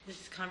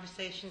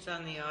Conversations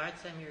on the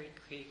Arts. I'm Miri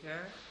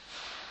Krieger.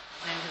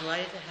 I'm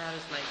delighted to have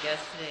as my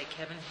guest today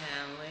Kevin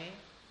Hanley,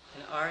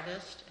 an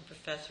artist and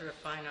professor of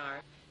fine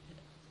art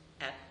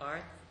at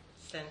Art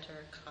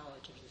Center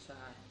College of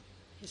Design.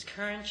 His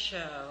current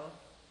show,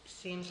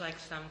 Seems Like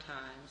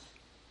Sometimes,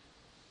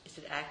 is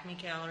at Acme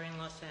Gallery in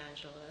Los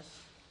Angeles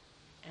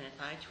and at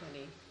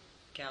I-20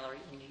 Gallery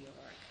in New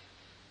York.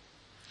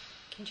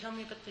 Can you tell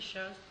me about the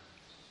shows?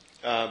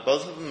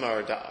 Both of them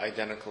are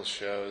identical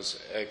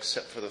shows,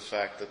 except for the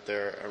fact that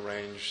they're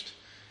arranged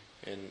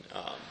in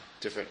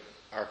different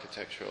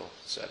architectural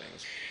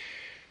settings.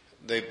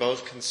 They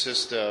both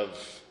consist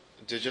of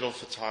digital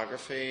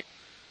photography,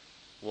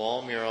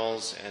 wall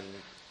murals, and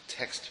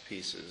text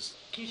pieces.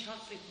 Can you tell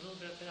us a little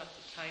bit about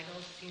the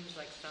title? Seems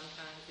like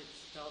sometimes it's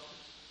spelled...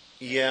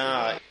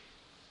 Yeah.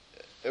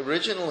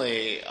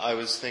 Originally, I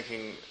was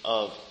thinking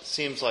of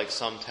seems like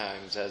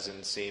sometimes as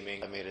in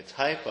seeming. I made a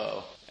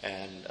typo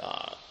and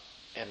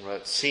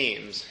wrote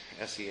seams,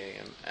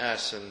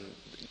 S-E-A-M-S, and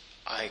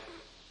I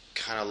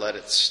kind of let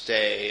it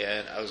stay.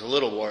 And I was a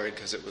little worried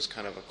because it was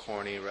kind of a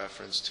corny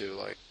reference to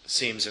like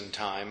seams in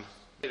time.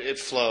 It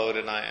flowed,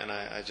 and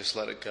I just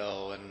let it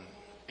go.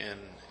 And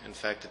in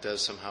fact, it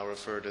does somehow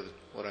refer to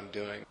what I'm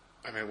doing.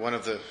 I mean, one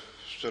of the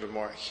sort of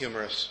more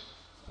humorous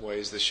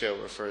ways the show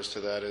refers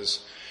to that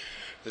is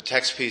the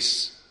text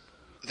piece.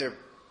 They're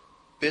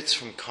bits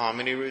from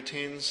comedy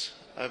routines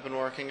I've been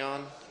working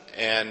on,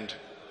 and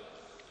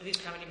are these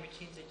comedy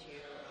routines that you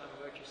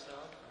wrote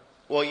yourself?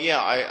 Well,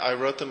 yeah, I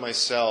wrote them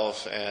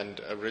myself,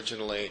 and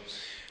originally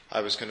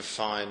I was going to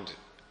find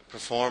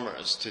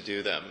performers to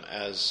do them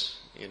as,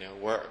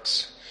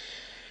 works.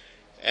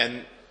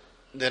 And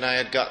then I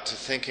had got to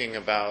thinking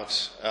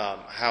about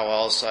how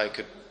else I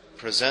could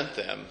present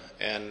them,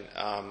 and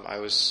I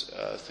was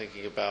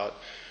thinking about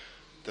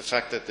the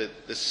fact that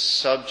the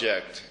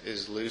subject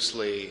is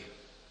loosely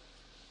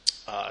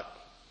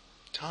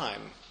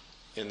time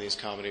in these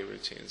comedy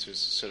routines. There's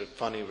sort of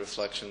funny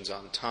reflections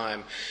on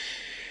time.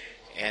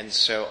 And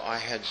so I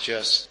had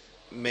just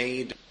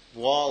made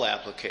wall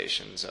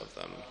applications of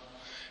them.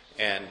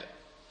 And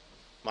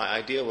my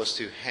idea was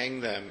to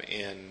hang them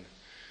in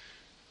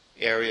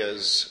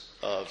areas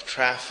of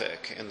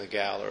traffic in the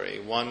gallery.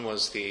 One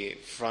was the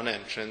front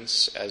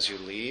entrance as you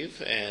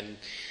leave, and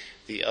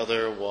the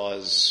other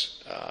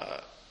was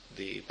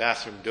the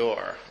bathroom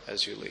door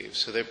as you leave.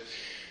 So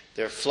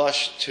they're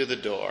flush to the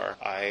door.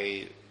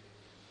 I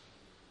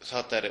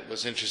thought that it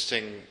was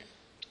interesting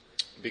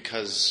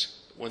because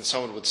when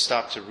someone would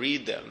stop to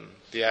read them,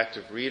 the act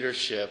of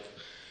readership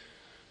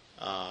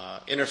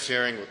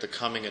interfering with the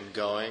coming and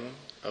going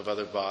of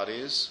other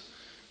bodies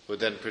would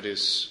then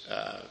produce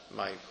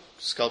my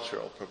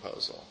sculptural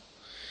proposal.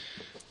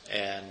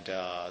 And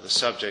the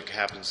subject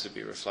happens to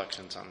be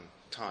reflections on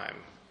time,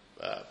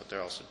 but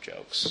they're also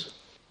jokes.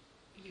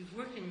 You've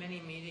worked in many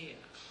media.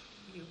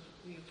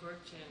 You've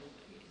worked in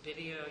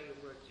video,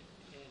 you've worked in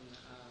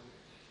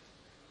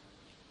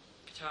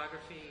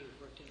photography,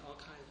 you've worked in all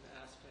kinds of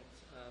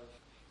aspects of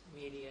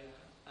media,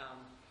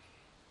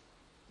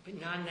 but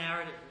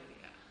non-narrative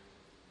media.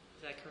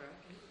 Is that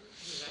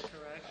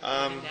correct?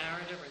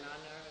 Narrative or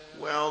non-narrative?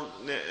 Well,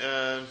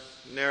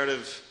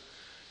 narrative,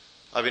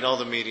 all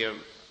the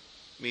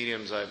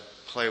mediums I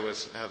play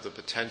with have the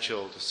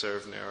potential to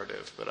serve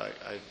narrative, but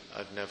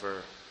I've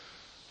never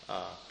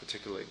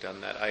particularly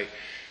done that.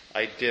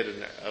 I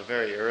did a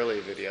very early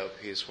video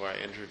piece where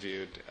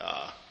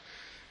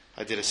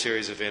I did a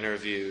series of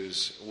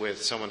interviews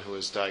with someone who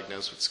was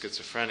diagnosed with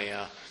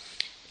schizophrenia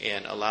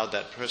and allowed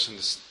that person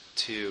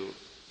to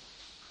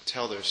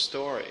tell their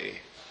story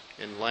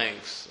in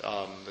length.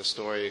 The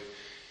story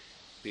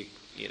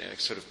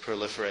sort of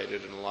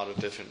proliferated in a lot of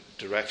different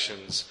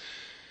directions.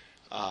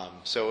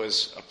 So it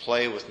was a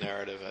play with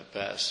narrative at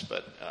best,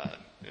 but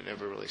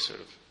never really sort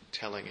of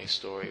telling a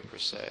story per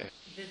se.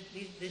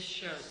 This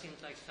show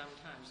seems like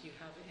sometimes you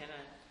have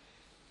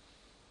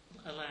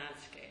in a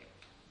landscape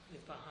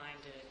with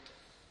behind it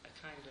a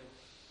kind of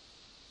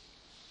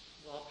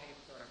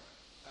wallpaper,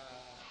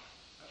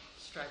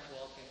 striped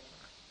wallpaper,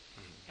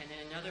 and then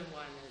another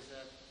one is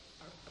a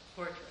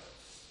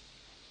portraits,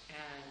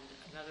 and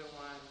another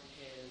one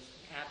is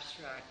an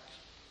abstract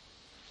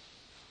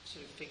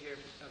sort of figure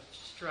of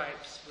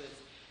stripes with.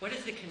 What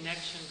is the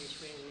connection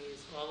between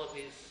all of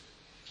these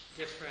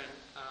different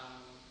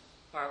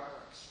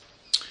artworks?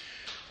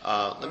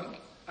 Are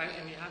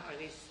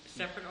these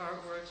separate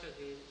artworks, or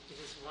is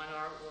this one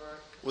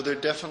artwork? Well, they're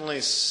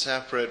definitely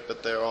separate,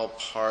 but they're all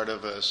part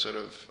of a sort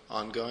of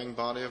ongoing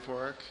body of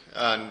work.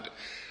 And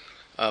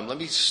let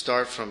me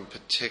start from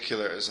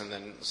particulars, and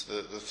then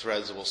the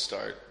threads will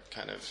start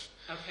kind of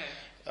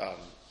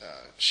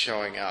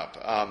showing up.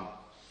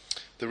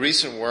 The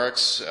recent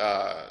works,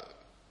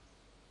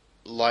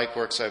 like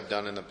works I've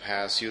done in the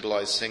past,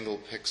 utilize single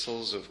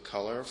pixels of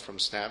color from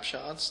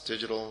snapshots,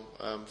 digital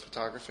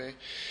photography.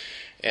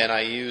 And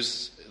I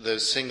use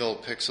those single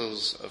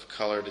pixels of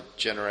color to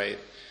generate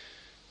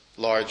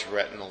large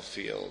retinal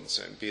fields,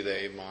 and be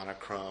they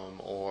monochrome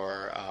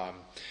or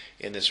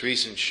in this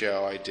recent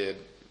show I did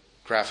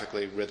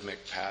graphically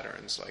rhythmic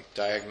patterns like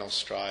diagonal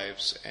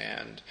stripes,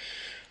 and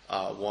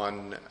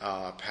one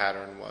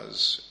pattern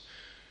was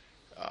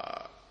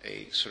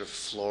a sort of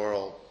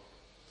floral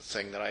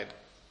thing that I'd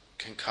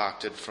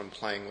concocted from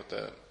playing with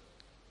the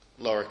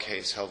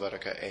lowercase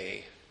Helvetica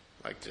A,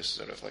 like just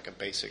sort of like a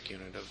basic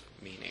unit of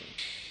meaning.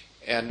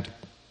 And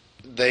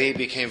they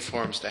became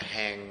forms to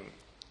hang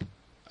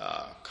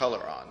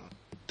color on.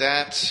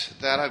 That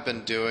I've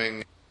been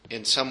doing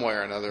in some way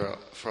or another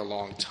for a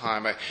long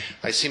time.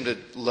 I seem to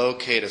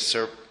locate a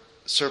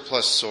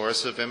surplus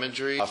source of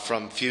imagery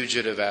from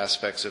fugitive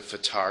aspects of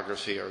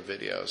photography or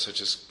video,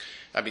 such as,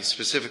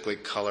 specifically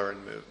color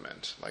and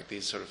movement, like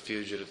these sort of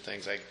fugitive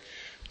things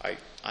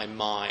I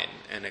mine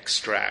and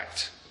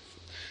extract,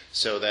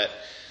 so that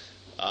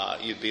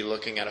you'd be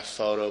looking at a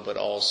photo, but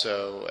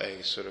also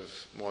a sort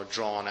of more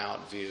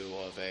drawn-out view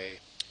of a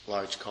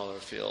large color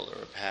field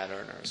or a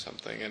pattern or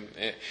something. And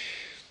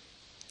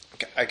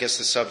I guess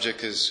the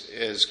subject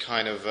is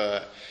kind of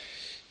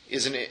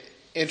is an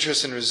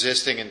interest in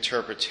resisting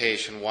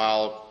interpretation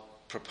while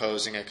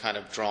proposing a kind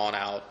of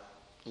drawn-out,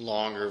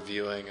 longer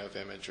viewing of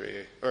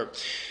imagery, or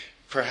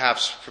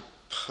perhaps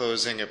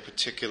proposing a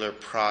particular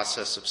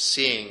process of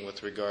seeing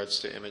with regards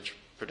to image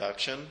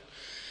production.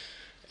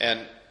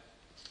 And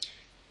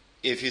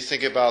if you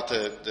think about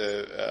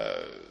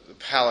the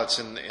palettes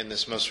in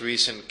this most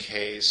recent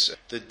case,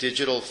 the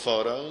digital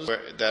photos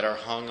that are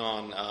hung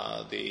on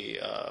the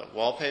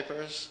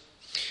wallpapers,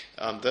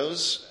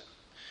 those,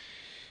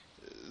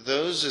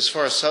 as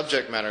far as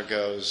subject matter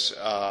goes,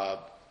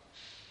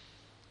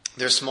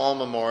 they're small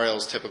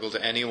memorials typical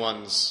to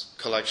anyone's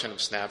collection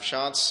of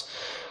snapshots,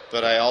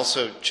 but I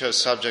also chose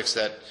subjects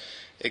that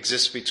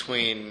exist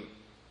between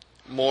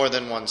more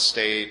than one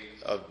state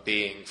of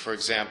being. For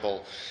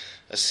example,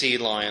 a sea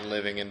lion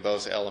living in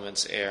both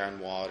elements, air and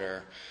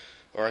water,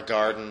 or a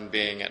garden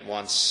being at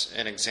once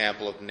an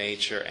example of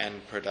nature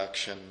and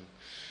production,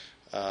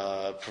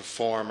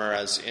 performer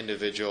as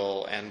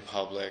individual and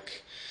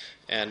public.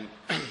 And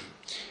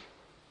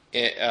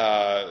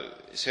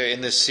so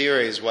in this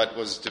series, what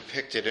was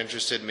depicted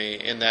interested me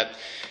in that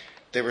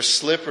they were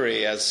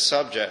slippery as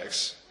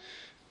subjects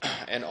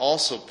and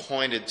also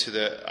pointed to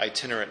the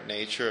itinerant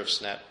nature of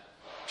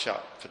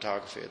snapshot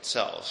photography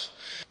itself.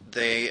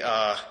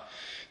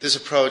 This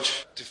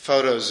approach to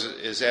photos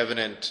is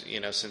evident,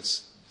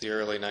 since the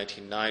early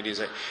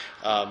 1990s.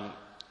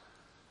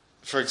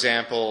 For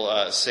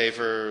example,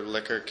 Safer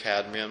Liquor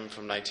Cadmium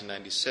from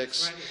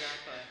 1996. Right,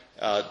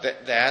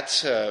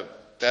 exactly.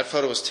 That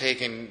photo was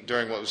taken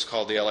during what was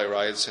called the LA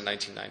riots in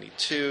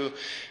 1992,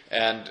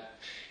 and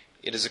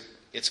it's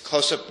a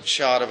close-up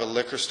shot of a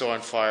liquor store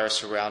on fire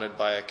surrounded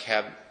by a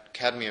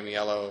cadmium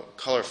yellow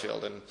color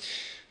field. And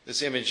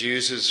this image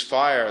uses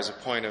fire as a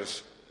point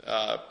of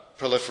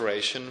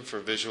proliferation for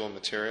visual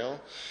material.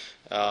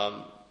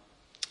 The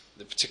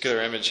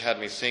particular image had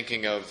me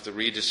thinking of the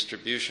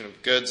redistribution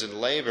of goods and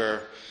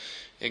labor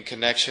in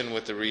connection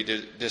with the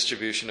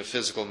redistribution of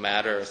physical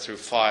matter through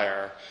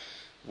fire,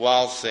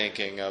 while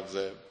thinking of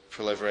the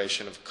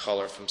proliferation of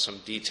color from some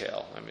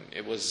detail.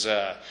 It was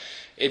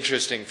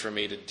interesting for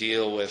me to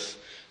deal with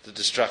the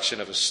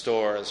destruction of a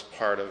store as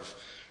part of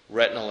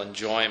retinal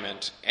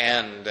enjoyment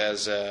and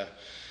as an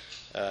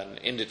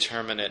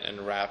indeterminate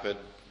and rapid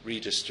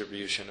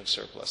redistribution of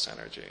surplus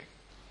energy.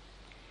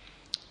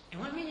 And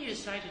what made you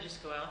decide to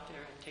just go out there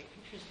and take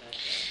pictures that day?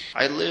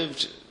 I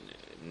lived,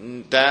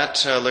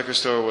 that liquor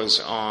store was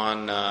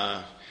on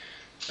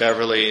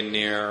Beverly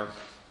near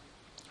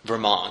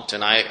Vermont,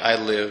 and I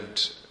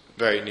lived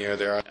very near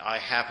there. I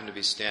happened to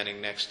be standing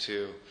next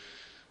to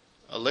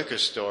a liquor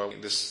store,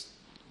 this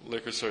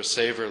liquor store,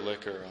 Savor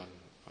Liquor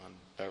on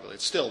Beverly.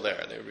 It's still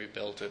there. They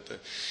rebuilt it. The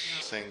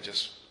thing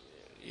just,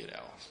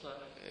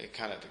 it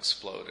kind of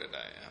exploded.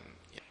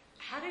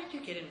 How did you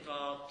get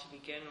involved to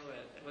begin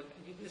with?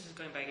 This is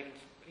going back even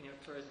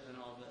further than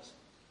all this.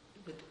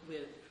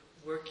 With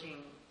working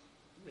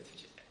with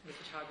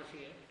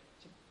photography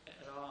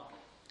at all?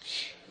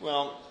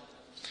 Well,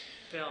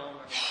 film.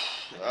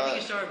 I think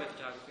you started with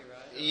photography,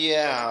 right?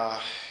 Yeah.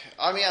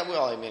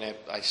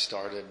 I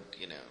started,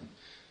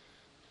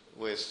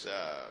 with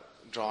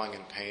drawing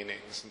and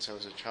painting since I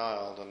was a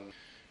child, and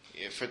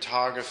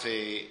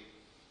photography,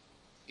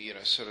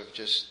 sort of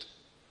just.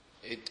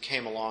 It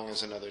came along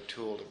as another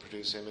tool to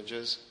produce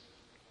images.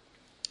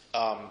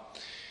 But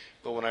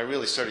when I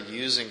really started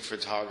using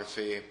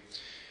photography,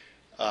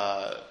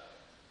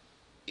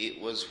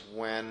 it was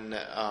when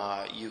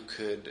you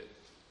could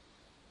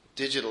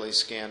digitally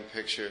scan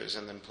pictures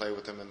and then play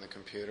with them in the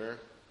computer.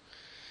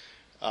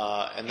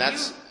 And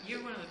that's...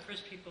 You're one of the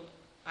first people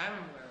I'm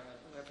aware of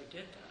who ever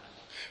did that.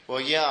 Well,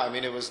 yeah,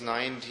 it was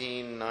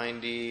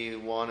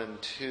 1991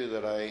 and 2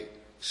 that I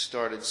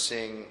started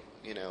seeing,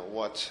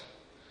 what...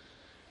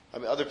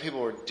 other people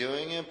were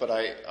doing it, but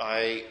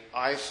I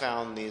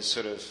found these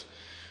sort of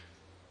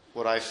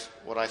what I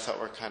thought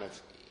were kind of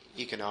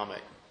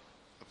economic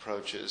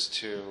approaches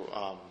to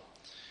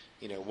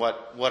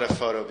what a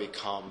photo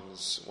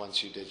becomes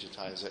once you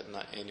digitize it,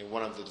 and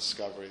one of the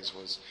discoveries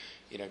was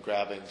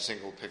grabbing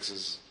single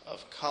pixels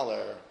of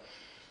color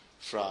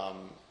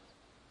from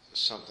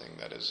something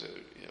that is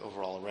an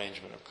overall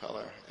arrangement of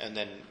color, and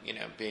then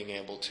being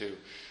able to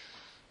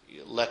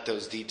let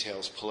those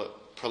details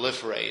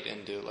proliferate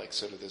into like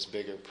sort of this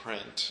bigger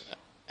print.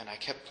 And I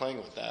kept playing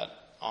with that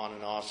on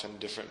and off in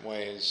different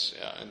ways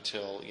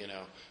until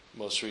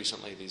most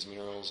recently these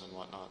murals and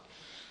whatnot.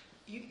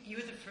 You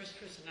were the first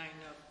person I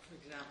know, for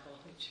example,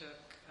 who took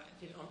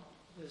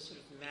those sort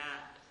of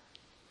matte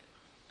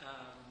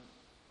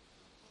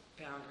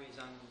boundaries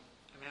on.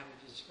 I'm having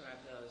to describe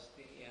those.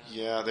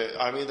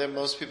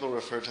 Most people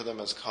refer to them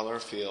as color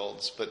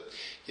fields, but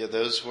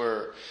those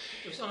were.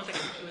 It was almost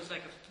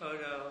like a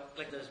photo,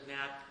 like those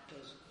mats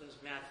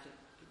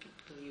that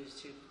people use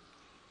to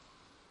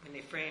when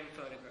they frame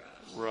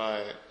photographs.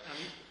 Right.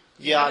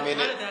 How did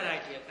that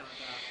idea come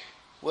about?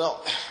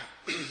 Well,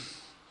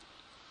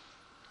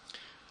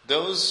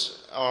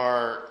 those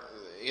are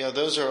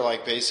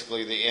like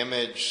basically the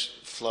image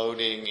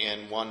floating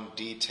in one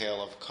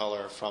detail of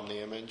color from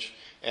the image,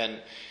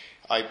 and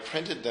I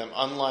printed them,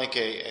 unlike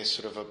a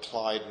sort of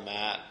applied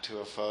matte to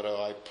a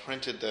photo, I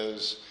printed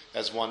those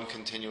as one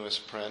continuous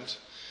print.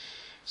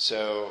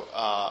 So,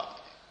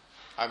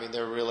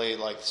 they're really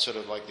like sort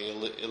of like the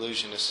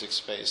illusionistic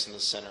space in the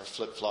center,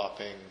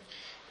 flip-flopping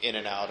in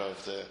and out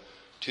of the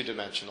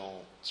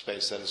two-dimensional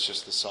space that is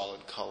just the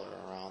solid color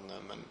around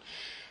them. And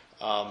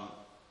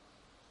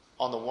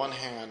on the one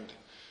hand,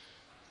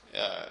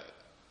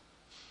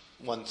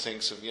 one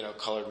thinks of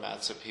colored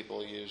mats that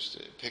people use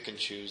to pick and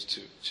choose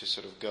to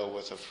sort of go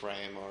with a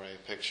frame or a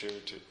picture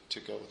to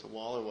go with a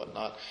wall or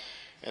whatnot.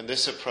 And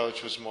this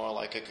approach was more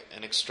like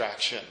an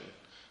extraction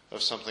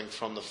of something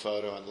from the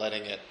photo and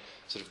letting it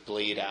sort of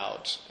bleed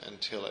out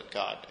until it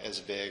got as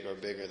big or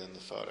bigger than the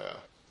photo.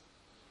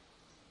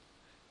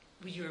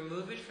 Would you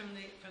remove it from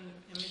the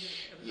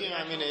image? Of the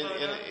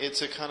photo?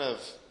 It's a kind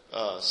of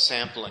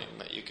sampling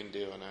that you can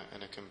do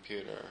in a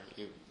computer.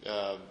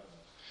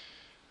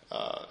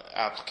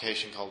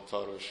 Application called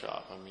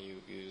Photoshop.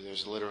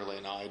 There's literally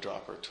an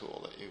eyedropper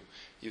tool that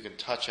you can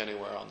touch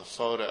anywhere on the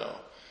photo,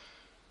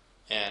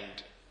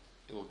 and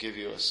it will give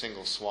you a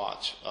single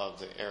swatch of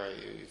the area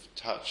you've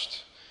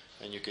touched,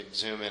 and you can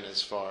zoom in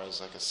as far as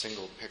like a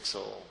single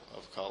pixel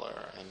of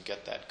color and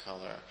get that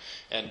color.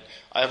 And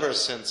ever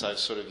since, I've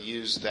sort of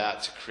used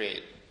that to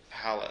create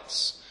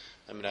palettes.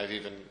 I've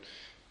even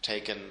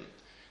taken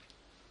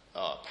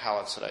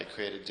palettes that I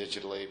created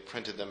digitally,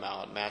 printed them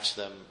out, matched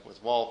them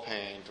with wall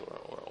paint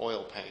or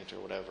oil paint or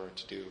whatever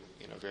to do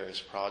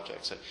various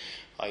projects.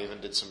 I even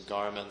did some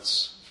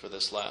garments for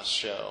this last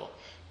show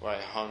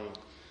where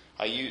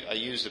I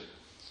used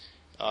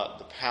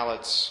the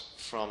palettes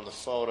from the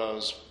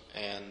photos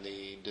and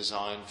the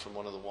design from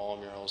one of the wall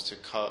murals to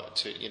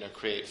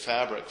create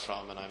fabric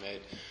from, and I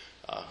made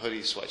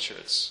hoodie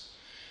sweatshirts,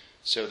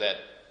 so that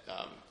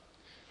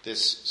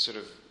this sort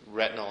of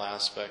retinal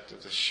aspect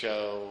of the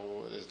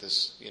show,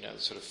 this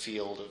sort of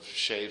field of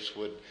shapes,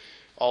 would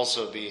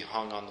also be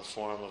hung on the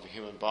form of a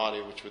human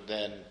body, which would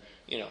then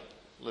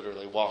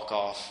literally walk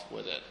off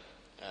with it,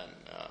 and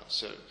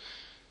so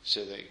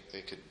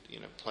they could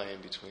play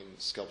in between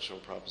sculptural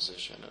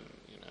proposition and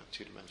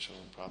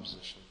two-dimensional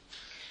proposition.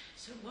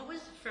 So what was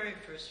the very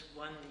first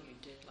one that you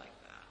did like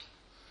that?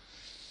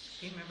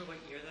 Do you remember what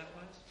year that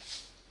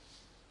was?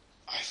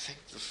 I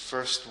think the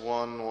first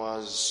one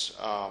was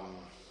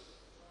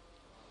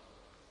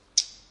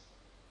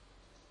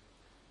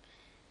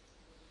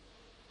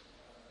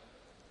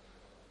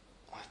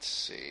let's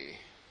see.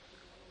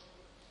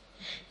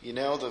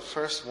 The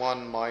first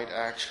one might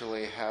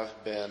actually have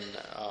been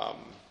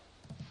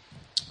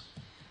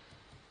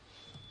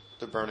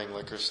The Burning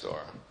Liquor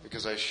Store,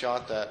 because I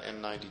shot that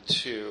in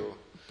 92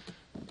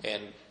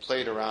 and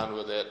played around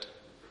with it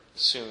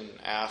soon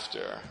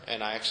after,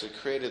 and I actually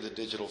created the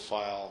digital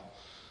file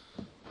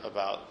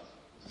about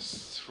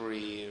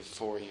 3 or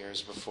 4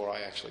 years before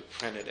I actually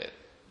printed it.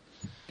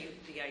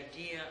 The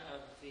idea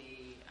of the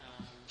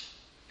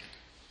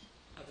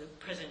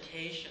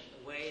presentation,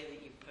 the way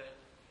that you put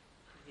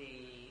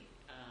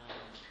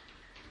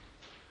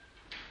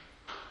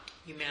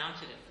you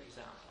mounted it, for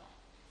example.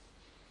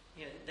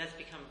 That's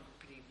become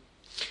pretty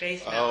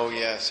face mounting. Oh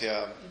yes,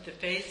 yeah. The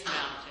face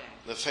mounting.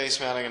 The face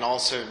mounting, and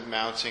also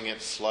mounting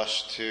it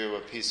flush to a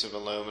piece of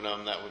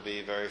aluminum that would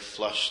be very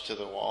flush to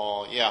the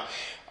wall. Yeah,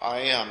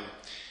 I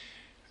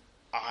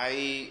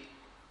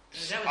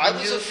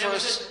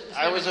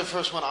was the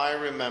first one I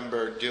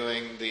remember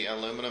doing the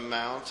aluminum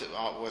mount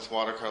with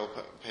watercolor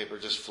paper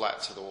just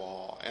flat to the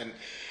wall, and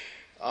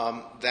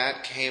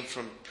that came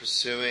from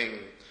pursuing,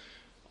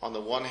 on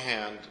the one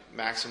hand,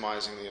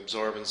 maximizing the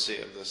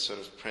absorbency of this sort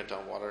of print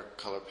on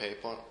watercolor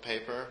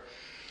paper,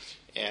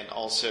 and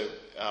also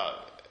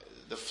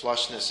the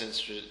flushness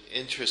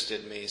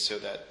interested me, so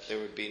that there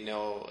would be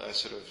no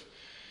sort of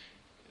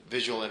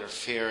visual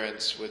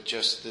interference with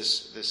just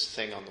this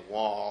thing on the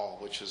wall,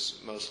 which was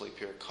mostly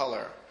pure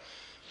color.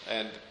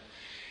 And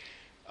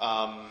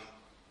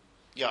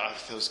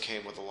those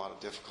came with a lot of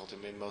difficulty.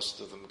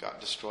 Most of them got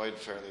destroyed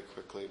fairly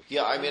quickly.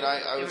 Yeah, I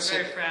would say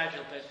they were very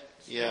fragile, but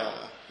still.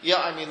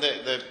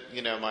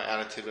 Yeah. My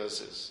attitude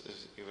is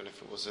even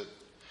if it was a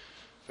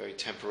very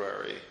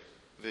temporary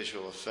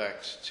visual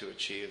effect to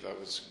achieve. I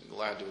was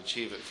glad to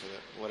achieve it for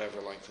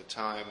whatever length of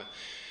time.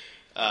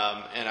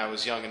 And I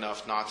was young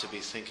enough not to be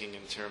thinking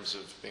in terms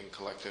of being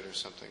collected or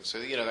something. So,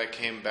 that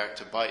came back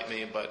to bite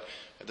me, but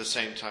at the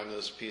same time,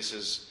 those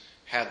pieces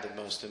had the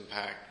most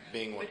impact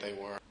being what they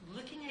were.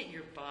 Looking at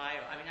your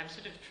bio, I'm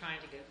sort of trying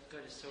to go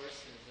to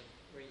sources of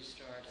where you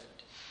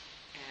started.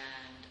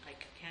 And I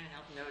can't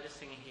help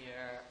noticing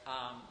here,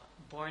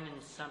 born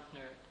in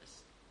Sumter,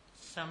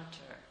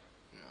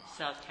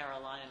 South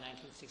Carolina,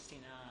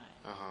 1969.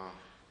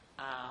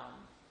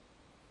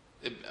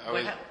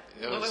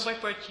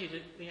 What brought you to?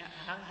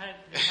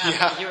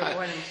 How you were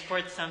born in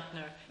Fort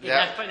Sumter?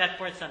 Not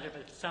Fort Sumter,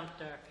 but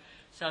Sumter,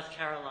 South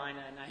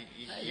Carolina, in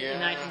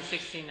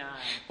 1969.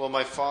 Well,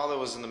 my father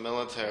was in the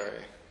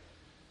military,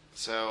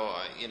 so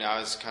I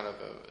was kind of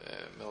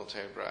a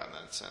military brat in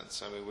that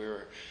sense. We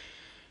were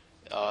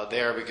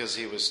there because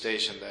he was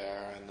stationed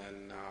there, and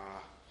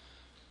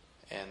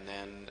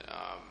then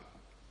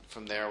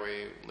from there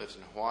we lived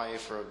in Hawaii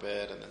for a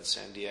bit, and then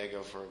San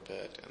Diego for a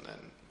bit,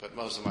 but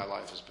most of my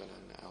life has been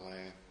in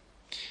LA.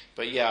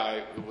 But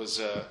it was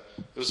a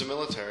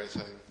military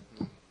thing.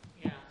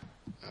 Yeah.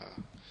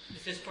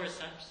 Is this Fort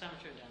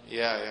Sumter down there?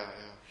 Yeah.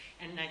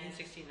 And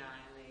 1969,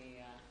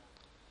 the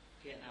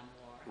Vietnam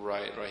War.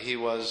 Right.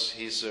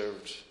 He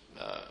served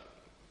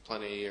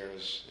plenty of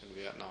years in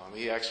Vietnam.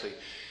 He actually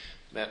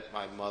met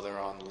my mother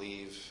on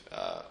leave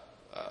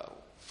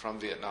from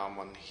Vietnam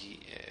when he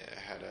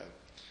had a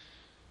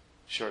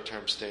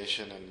short-term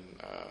station in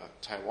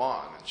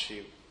Taiwan, and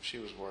she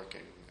was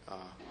working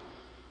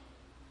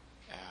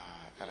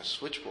at a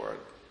switchboard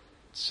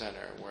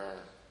center where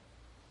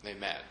they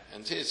met,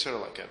 and it's sort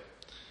of like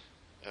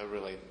a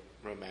really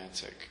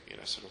romantic,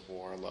 sort of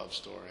war love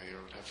story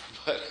or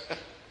whatever.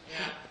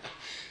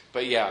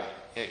 But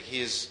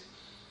he's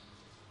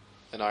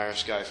an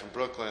Irish guy from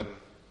Brooklyn.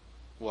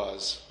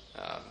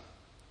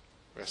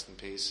 Rest in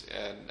peace,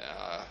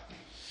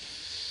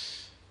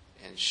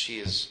 and she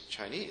is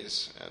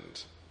Chinese,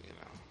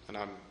 and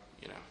I'm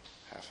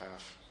half.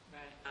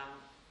 Right.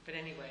 But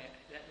anyway,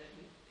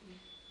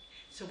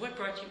 so what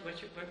brought your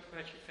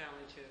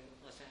family to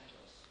Los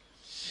Angeles,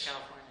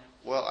 California?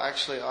 Well,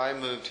 actually, I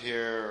moved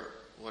here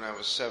when I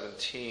was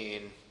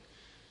 17,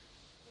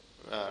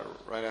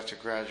 right after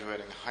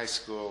graduating high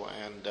school,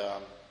 and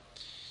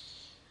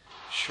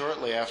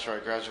shortly after I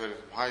graduated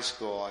from high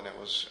school, and it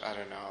was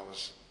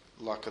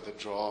luck of the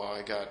draw,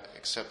 I got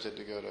accepted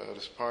to go to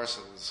Otis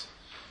Parsons,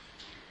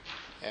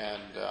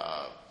 and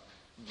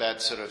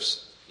that sort of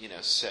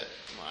set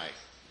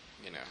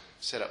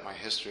up my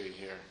history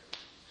here.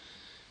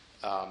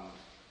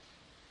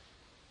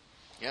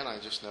 And I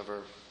just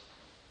never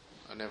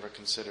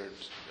considered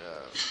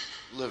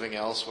living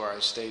elsewhere. I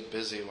stayed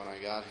busy when I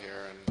got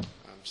here, and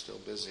I'm still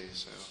busy.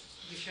 So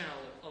you've shown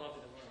all over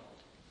the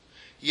world.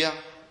 Yeah.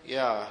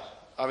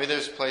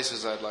 There's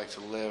places I'd like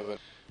to live.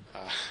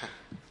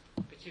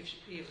 But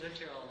you've lived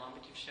here all along,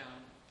 but you've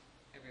shown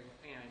everywhere,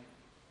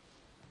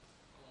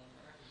 all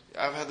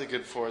over. I've had the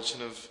good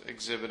fortune of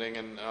exhibiting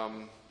in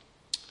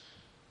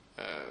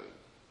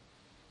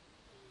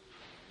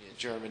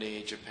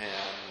Germany,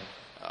 Japan.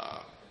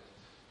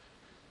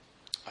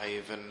 I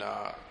even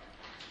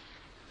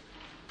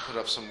put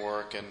up some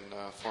work in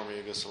former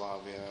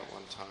Yugoslavia at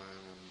one time,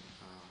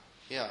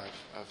 and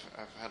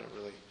I've had a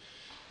really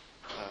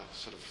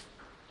sort of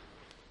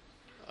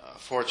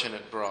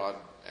fortunate broad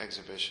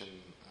exhibition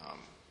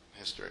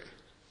history.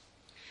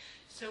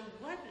 So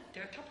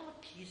there are a couple of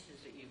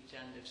pieces that you've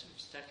done that sort of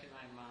stuck in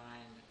my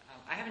mind.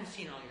 I haven't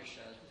seen all your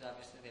shows, because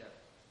obviously they've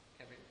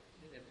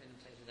been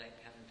places I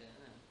haven't been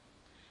in.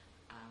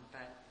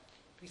 But,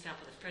 for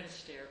example, the Fred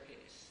Astaire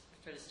piece, the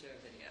Fred Astaire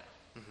video.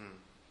 Mm-hmm.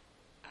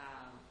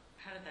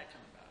 How did that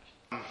come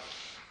about?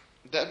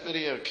 That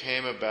video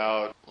came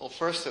about, well,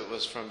 first it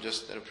was from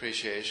just an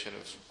appreciation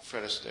of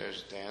Fred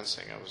Astaire's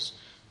dancing. I was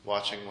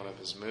watching one of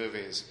his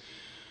movies,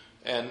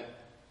 and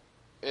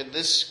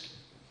this,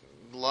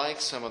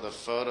 like some of the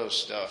photo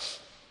stuff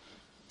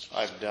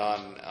I've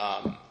done,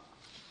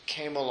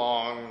 came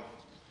along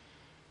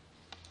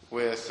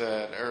with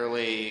an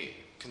early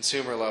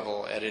consumer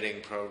level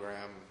editing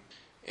program.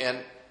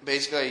 And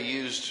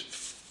basically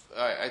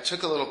I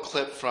took a little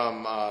clip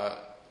from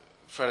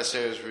Fred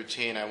Astaire's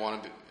routine, I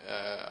Want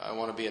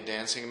to Be a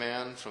Dancing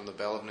Man, from The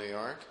Belle of New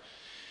York.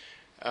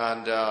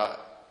 And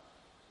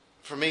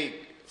for me,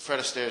 Fred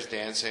Astaire's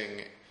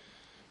dancing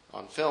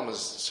on film is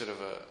sort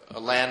of a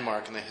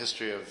landmark in the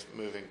history of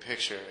moving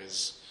picture.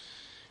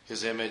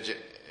 His image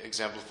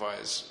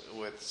exemplifies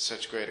with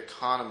such great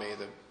economy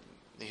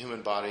the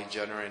human body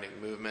generating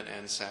movement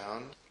and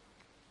sound.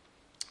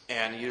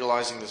 And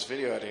utilizing this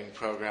video editing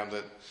program,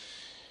 that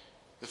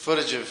the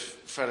footage of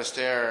Fred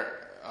Astaire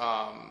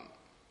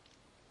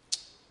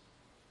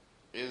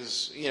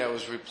was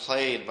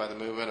replayed by the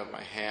movement of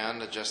my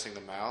hand adjusting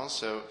the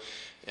mouse.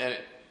 And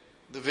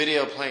the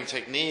video playing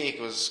technique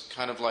was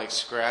kind of like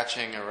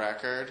scratching a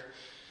record,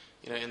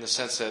 in the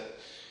sense that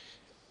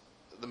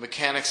the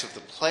mechanics of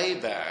the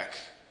playback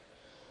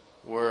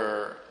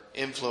were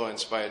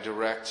influenced by a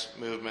direct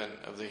movement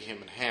of the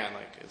human hand.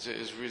 Like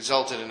it's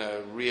resulted in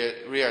a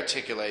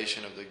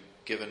rearticulation of the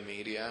given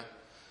media.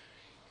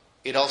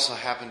 It also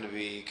happened to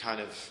be kind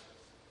of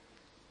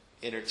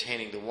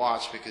entertaining to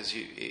watch because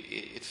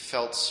it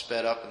felt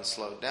sped up and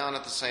slowed down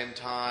at the same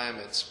time.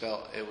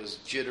 It was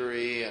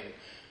jittery and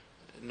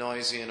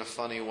noisy in a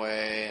funny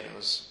way, and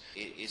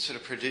it sort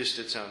of produced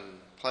its own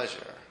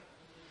pleasure.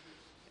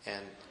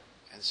 And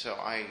so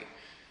I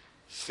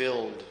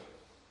filled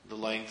the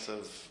length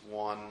of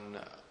one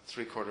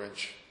 3/4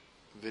 inch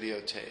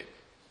videotape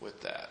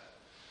with that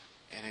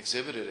and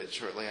exhibited it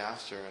shortly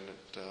after, and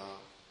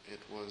it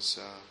was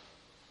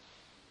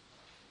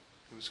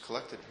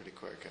collected pretty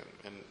quick.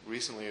 And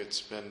recently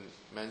it's been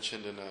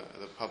mentioned in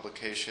the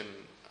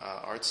publication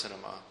Art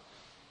Cinema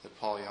that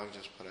Paul Young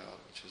just put out,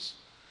 which was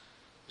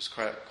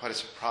quite a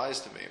surprise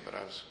to me, but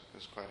I was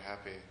quite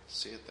happy to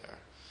see it there.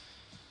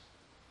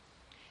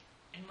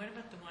 And what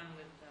about the one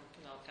with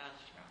Fidel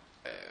Castro?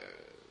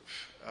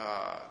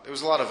 There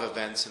was a lot of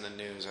events in the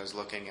news. I was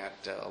looking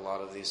at a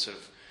lot of these sort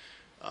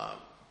of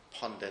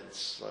pundits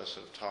sort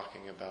of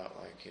talking about,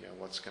 like,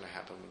 what's going to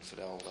happen when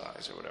Fidel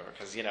dies or whatever.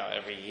 Because,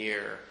 every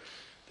year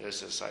there's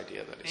this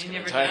idea that he's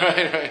going to die.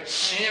 Right.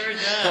 He never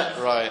does.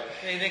 Right.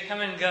 They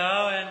come and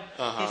go, and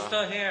he's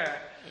still here.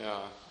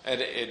 Yeah.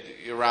 And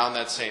around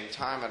that same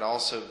time, I'd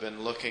also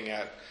been looking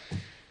at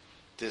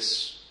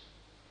this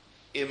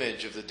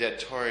image of the dead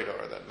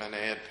Toreador that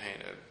Manet had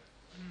painted,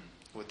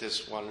 with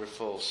this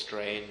wonderful,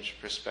 strange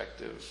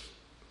perspective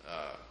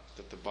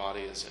that the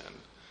body is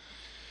in.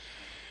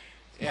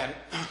 And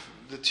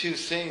the two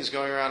things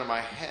going around in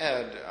my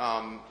head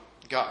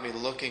got me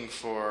looking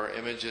for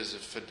images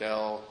of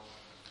Fidel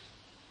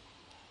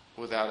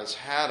without his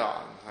hat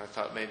on. I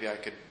thought maybe I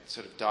could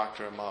sort of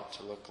doctor him up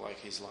to look like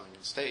he's lying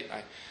in state. And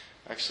I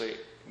actually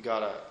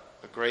got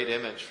a great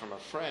image from a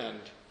friend,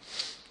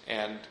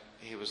 and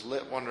he was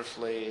lit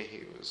wonderfully.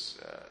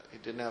 He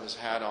didn't have his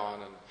hat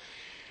on,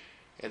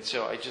 and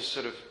so I just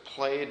sort of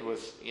played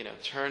with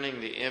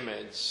turning the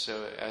image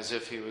so as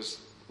if he was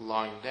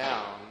lying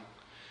down,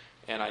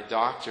 and I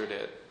doctored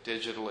it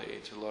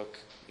digitally to look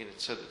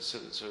so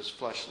his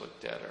flesh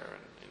looked deader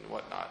and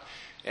whatnot,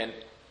 and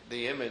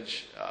the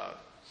image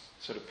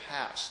sort of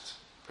passed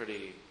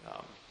pretty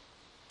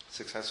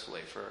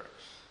successfully for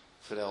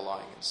Fidel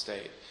lying in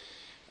state.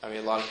 I mean,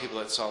 a lot of people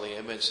that saw the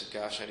image said,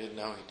 "Gosh, I didn't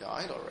know he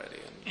died already."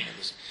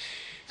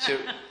 So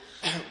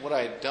what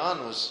I had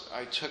done was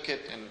I took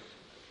it and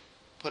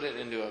put it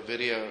into a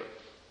video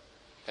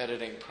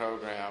editing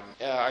program.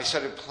 I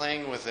started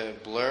playing with a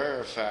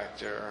blur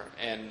factor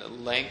and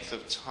length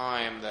of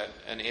time that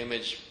an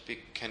image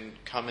can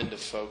come into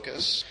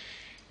focus.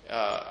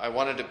 I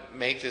wanted to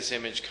make this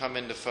image come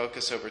into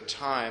focus over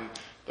time,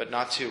 but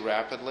not too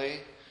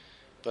rapidly.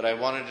 But I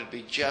wanted it to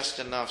be just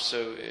enough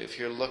so if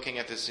you're looking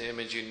at this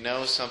image,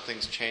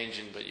 something's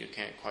changing, but you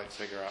can't quite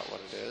figure out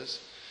what it is.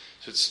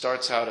 So it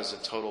starts out as a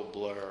total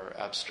blur,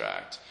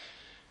 abstract.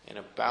 And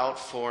about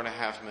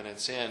 4.5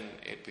 minutes in,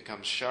 it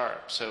becomes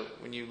sharp. So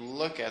when you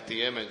look at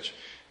the image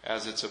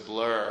as it's a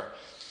blur,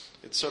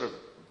 it's sort of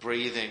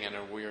breathing in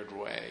a weird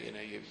way.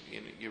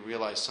 You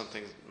realize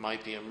something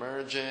might be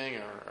emerging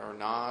or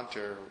not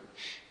or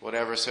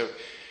whatever. So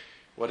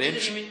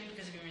because of your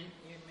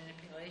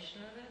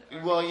manipulation of it?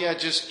 Or? Well, yeah,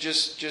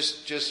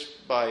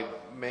 just by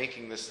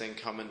making this thing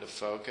come into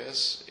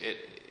focus,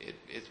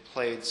 it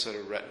played sort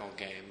of retinal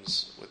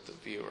games with the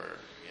viewer.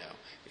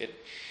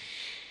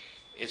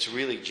 It's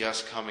really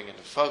just coming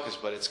into focus,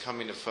 but it's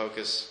coming to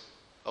focus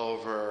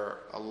over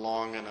a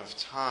long enough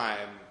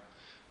time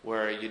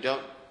where you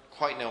don't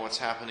quite know what's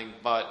happening,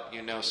 but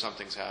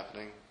something's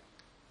happening.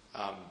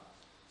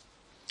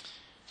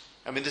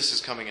 This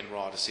is coming in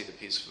raw to see the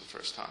piece for the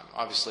first time.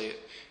 Obviously,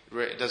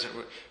 it doesn't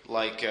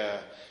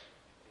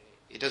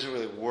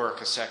really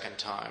work a second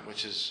time,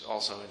 which is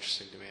also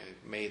interesting to me. I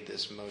made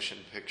this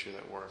motion picture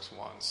that works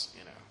once,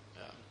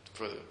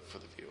 for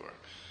the viewer.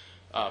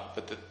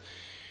 But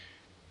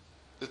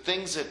the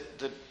things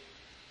that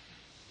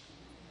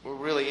were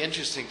really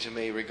interesting to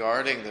me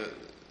regarding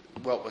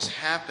what was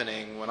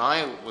happening when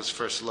I was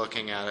first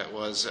looking at it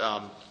was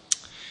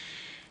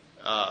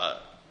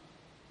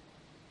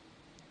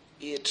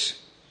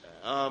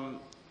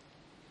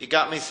it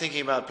got me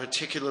thinking about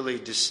particularly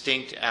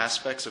distinct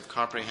aspects of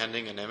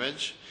comprehending an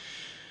image,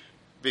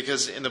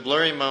 because in the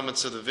blurry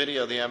moments of the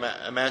video, the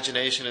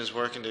imagination is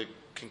working to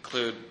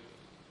conclude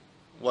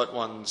what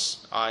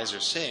one's eyes are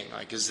seeing.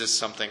 Like, is this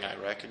something I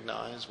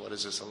recognize? What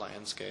is this, a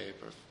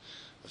landscape or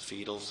a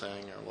fetal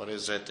thing, or what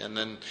is it? And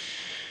then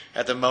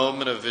at the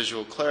moment of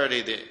visual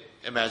clarity, the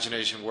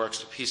imagination works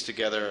to piece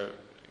together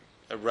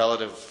a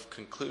relative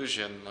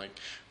conclusion, like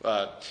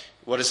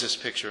what does this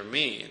picture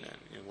mean,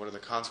 and what are the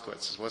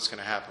consequences? What's going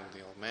to happen when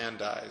the old man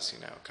dies?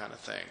 Kind of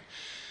thing.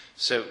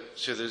 So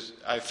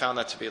I found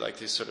that to be like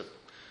these sort of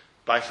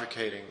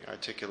bifurcating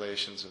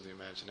articulations of the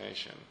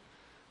imagination.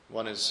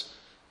 One is,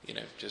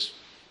 just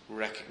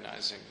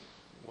recognizing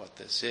what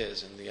this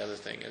is, and the other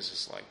thing is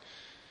just like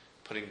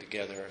putting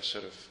together a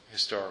sort of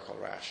historical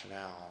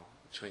rationale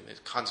between the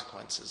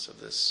consequences of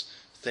this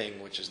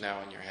thing which is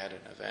now in your head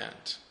an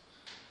event.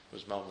 It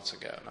was moments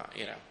ago, not,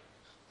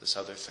 this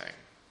other thing,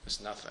 this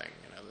nothing,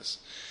 this.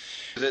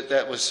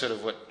 That was sort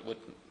of what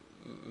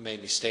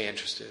made me stay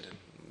interested and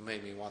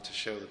made me want to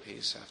show the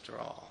piece after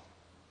all.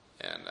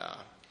 And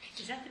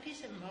is that the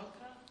piece at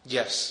MoCA?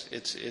 yes,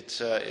 it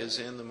is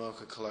in the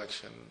MoCA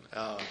collection.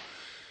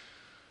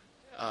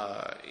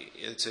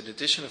 It's an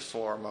edition of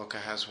 4. MoCA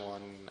has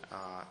one,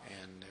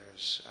 and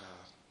there's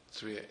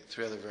three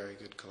other very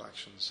good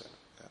collections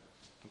that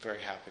I'm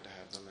very happy to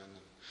have them in.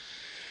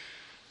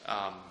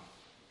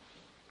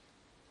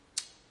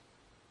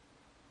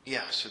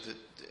 So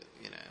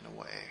in a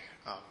way,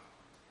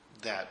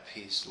 that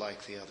piece,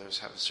 like the others,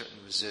 have a certain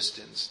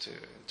resistance to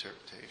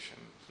interpretation.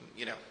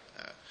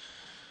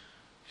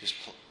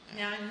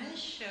 Now, in this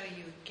show,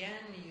 you again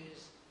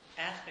use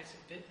aspects of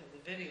the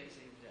videos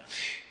that you've done.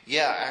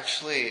 Yeah,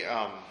 actually,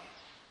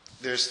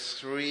 there's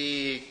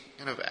 3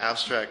 kind of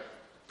abstract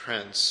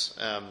prints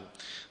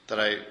that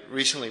I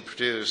recently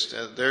produced.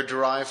 They're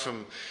derived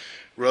from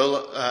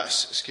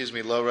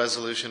low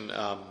resolution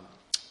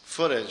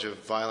footage of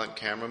violent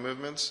camera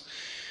movements,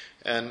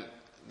 and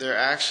they're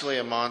actually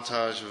a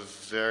montage of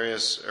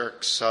various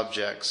irk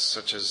subjects,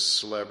 such as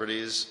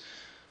celebrities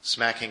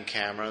smacking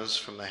cameras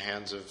from the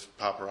hands of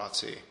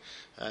paparazzi.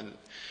 And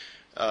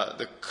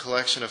the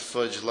collection of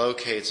footage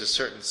locates a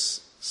certain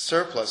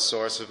surplus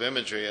source of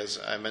imagery, as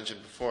I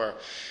mentioned before,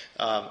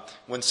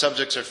 when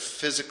subjects are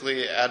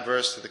physically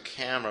adverse to the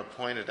camera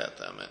pointed at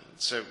them. And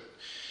so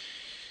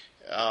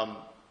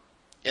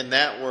in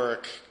that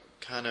work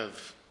kind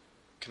of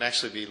can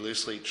actually be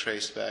loosely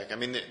traced back. I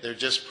mean, they're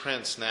just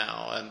prints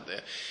now,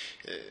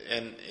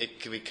 and it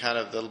can be kind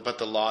of but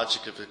the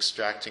logic of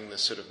extracting the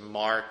sort of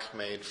mark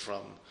made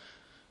from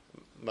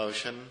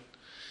motion.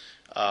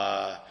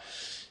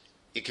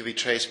 It can be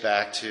traced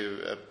back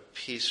to a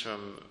piece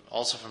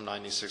also from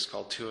 '96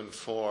 called 2 and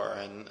 4,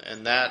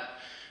 and that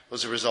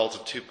was a result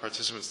of 2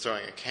 participants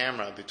throwing a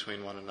camera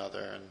between one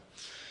another, and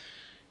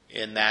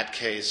in that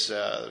case,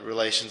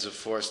 relations of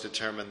force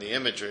determined the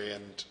imagery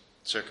and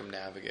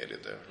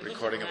circumnavigated the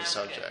recording of the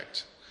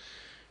subject.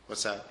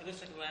 What's that? It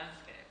looks like a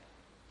landscape.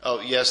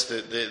 Oh yes,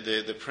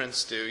 the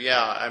prints do.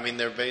 Yeah, I mean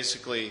they're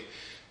basically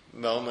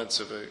moments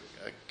of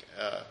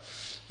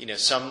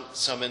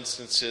some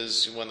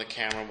instances when the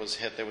camera was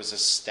hit, there was a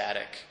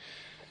static,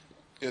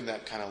 and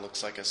that kind of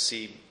looks like a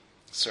sea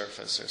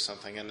surface or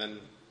something. And then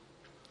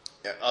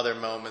other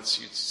moments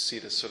you'd see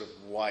this sort of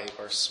wipe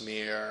or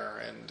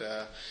smear. And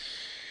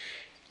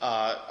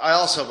I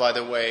also, by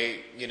the way,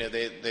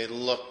 they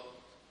look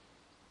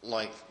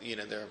like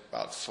they're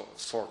about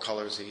 4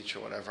 colors each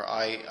or whatever.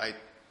 I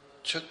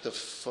took the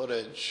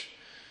footage,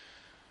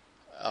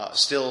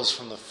 stills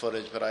from the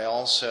footage, but I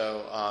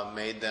also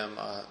made them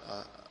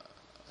a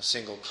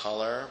single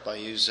color by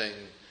using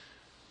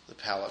the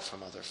palette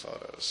from other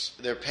photos.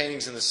 They're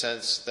paintings in the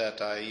sense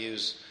that I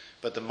use,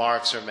 but the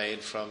marks are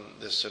made from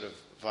this sort of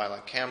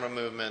violent camera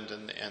movement,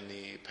 and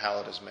the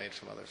palette is made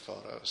from other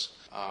photos.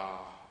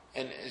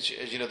 And as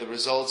you know, the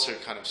results are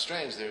kind of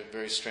strange. They're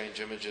very strange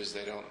images.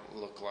 They don't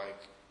look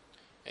like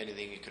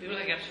anything you could. They're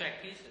like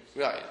abstract pieces.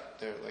 Right.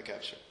 They're like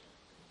abstract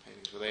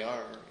paintings. Well, they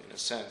are in a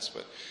sense,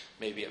 but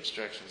maybe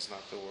abstraction is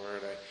not the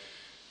word.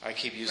 I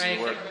keep using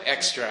the word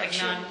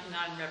extraction. Like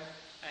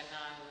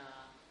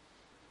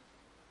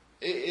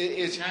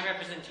it's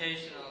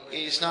non-representational.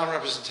 It's not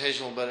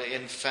representational, but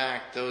in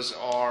fact, those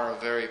are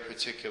very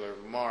particular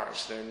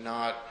marks. They're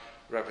not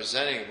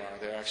representing a mark.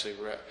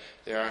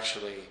 They're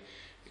actually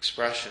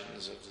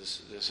expressions of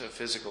this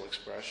physical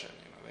expression.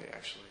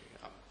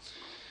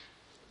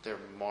 They're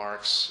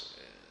marks.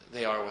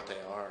 They are what they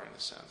are in a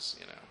sense.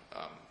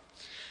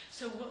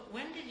 So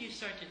when did you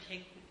start to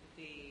take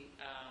the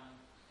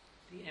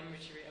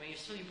imagery? I mean, you're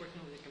still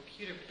working with a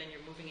computer, but then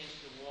you're moving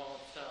into the wall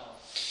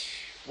itself.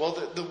 Well,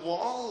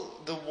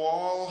 the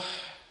wall,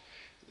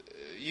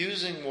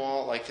 using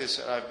wall like this,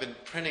 I've been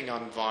printing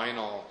on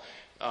vinyl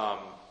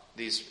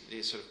these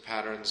sort of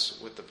patterns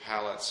with the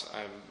palettes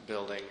I'm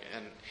building,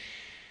 and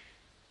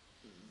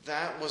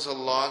that was a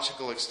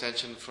logical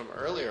extension from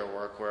earlier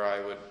work where I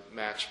would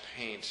match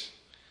paint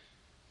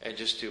and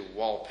just do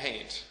wall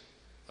paint,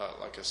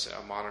 like a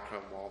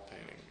monochrome wall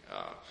painting.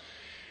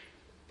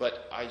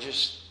 But I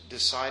just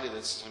decided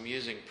that since I'm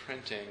using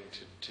printing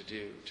to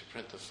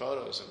print the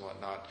photos and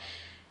whatnot,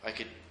 I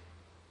could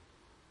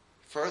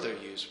further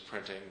use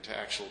printing to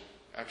actually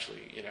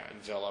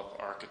envelop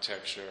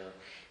architecture,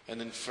 and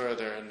then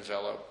further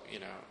envelop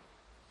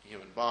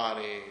human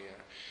body,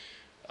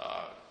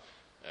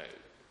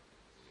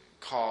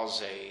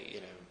 cause a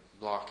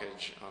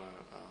blockage on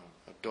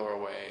a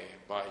doorway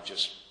by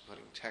just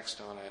putting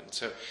text on it. And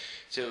so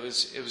it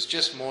was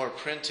just more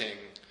printing.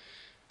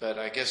 But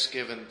I guess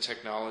given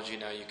technology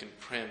now, you can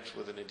print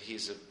with an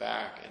adhesive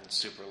back and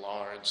super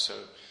large, so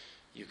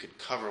you could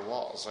cover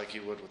walls like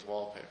you would with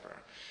wallpaper.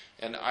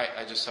 And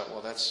I just thought,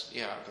 well, that's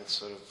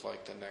sort of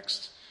like the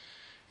next,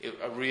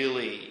 a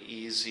really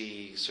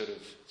easy sort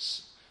of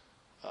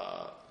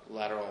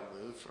lateral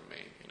move for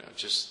me,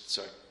 just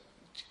so I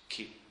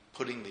keep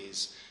putting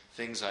these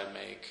things I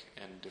make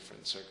in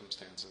different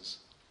circumstances.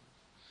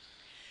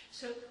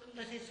 So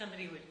let's say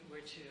somebody were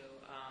to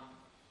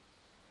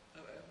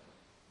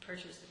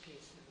purchase a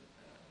piece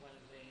of one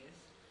of these.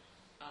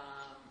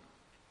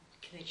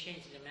 Can they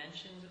change the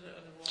dimensions of the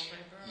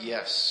wallpaper?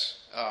 Yes.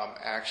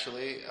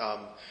 Actually,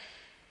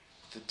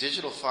 the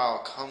digital file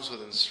comes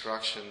with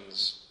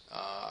instructions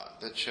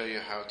that show you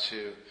how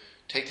to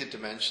take the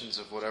dimensions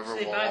of whatever so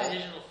they wall. buy the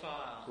digital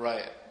file.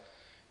 Right.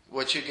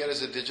 What you get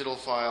is a digital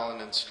file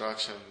and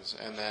instructions,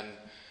 and then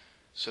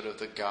sort of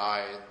the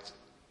guide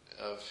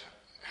of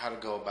how to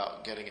go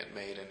about getting it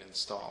made and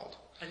installed.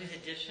 Are these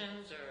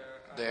editions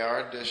or? They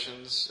are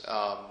editions.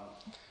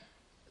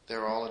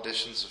 They're all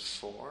editions of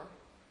 4.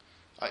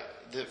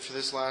 For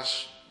this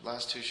last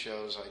 2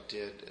 shows, I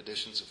did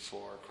editions of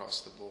 4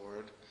 across the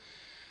board.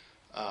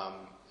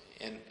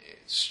 And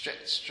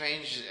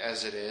strange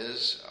as it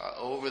is,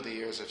 over the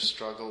years I've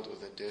struggled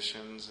with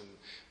editions and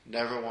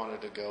never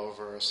wanted to go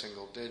over a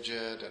single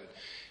digit, and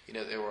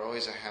they were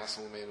always a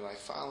hassle to me. And I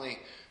finally,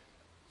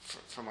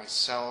 for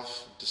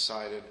myself,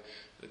 decided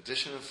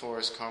edition of 4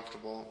 is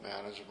comfortable,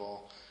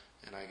 manageable,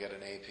 and I get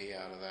an AP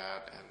out of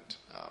that, and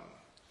I'm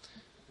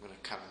going to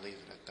kind of leave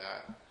it at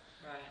that,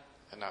 right,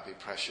 and not be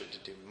pressured to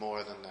do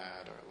more than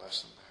that or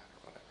less than that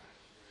or whatever.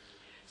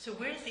 So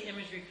where does the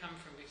imagery come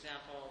from? For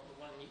example,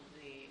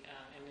 the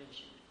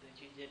image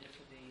that you did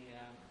for the,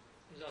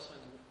 it was also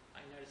I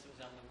noticed it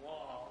was on the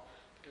wall,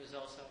 but it was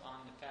also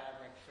on the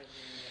fabric for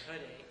the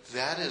hoodie.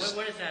 That is.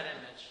 What is that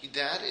image?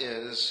 That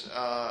is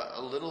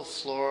a little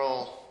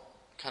floral,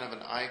 kind of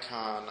an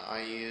icon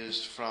I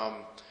used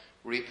from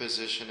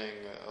repositioning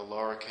a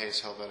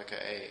lowercase Helvetica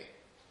A.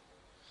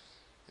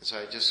 And so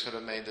I just sort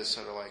of made this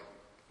sort of like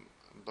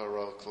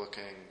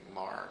Baroque-looking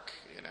mark,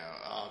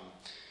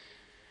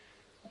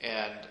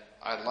 and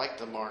I liked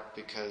the mark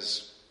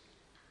because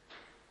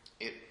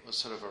it was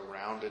sort of a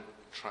rounded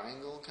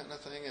triangle kind of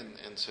thing,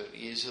 and so it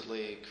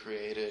easily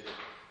created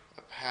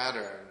a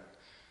pattern,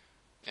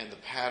 and the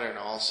pattern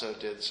also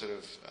did sort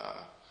of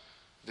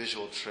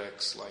visual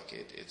tricks, like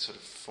it sort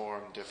of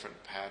formed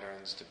different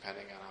patterns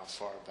depending on how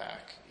far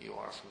back you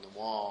are from the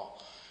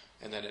wall,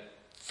 and then it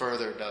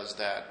further does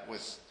that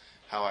with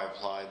how I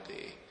applied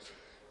the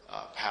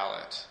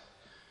palette.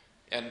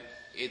 And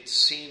it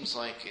seems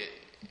like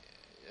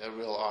a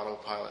real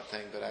autopilot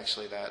thing, but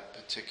actually that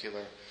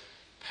particular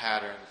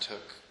pattern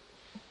took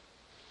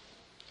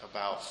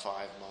about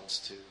 5 months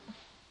to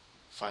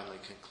finally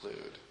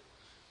conclude,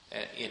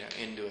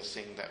 into a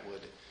thing that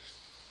would,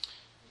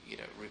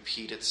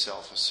 repeat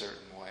itself a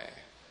certain way.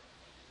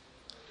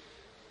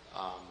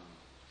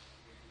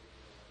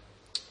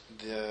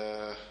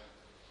 The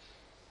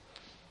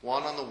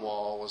one on the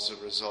wall was a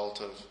result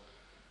of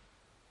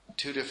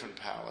 2 different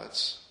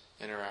palettes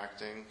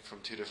interacting from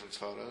 2 different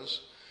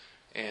photos,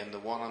 and the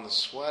one on the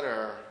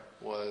sweater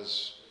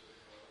was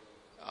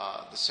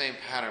the same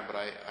pattern, but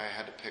I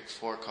had to pick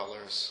 4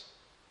 colors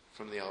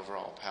from the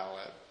overall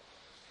palette,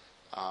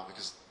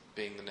 because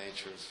being the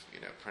nature of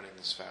printing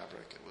this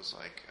fabric, it was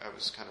like I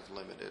was kind of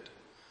limited,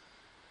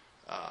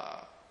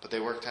 but they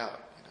worked out.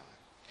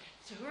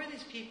 So who are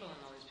these people in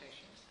all these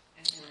pictures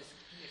in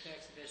this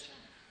exhibition?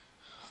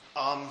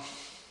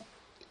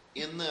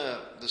 In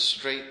the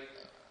straight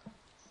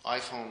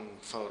iPhone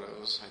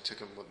photos, I took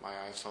them with my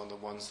iPhone, the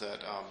ones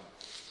that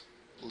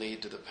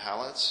lead to the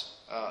palettes.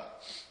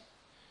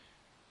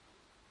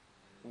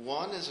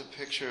 One is a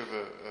picture of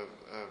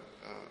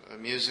a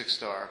music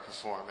star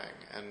performing,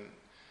 and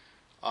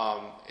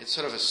it's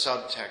sort of a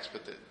subtext,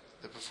 but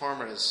the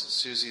performer is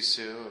Susie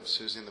Sue of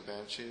Susie and the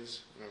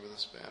Banshees. Remember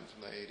this band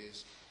from the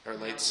 80s? Or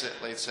late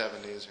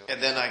 70s.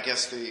 And then I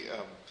guess the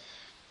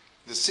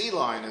sea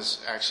lion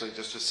is actually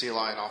just a sea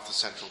lion off the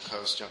Central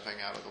Coast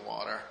jumping out of the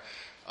water.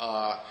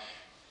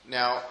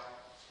 Now,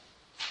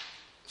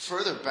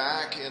 further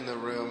back in the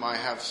room, I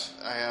have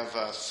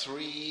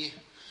 3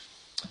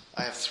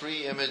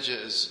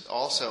 images,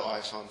 also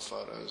iPhone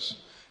photos,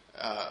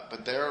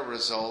 but they're a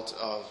result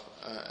of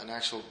an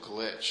actual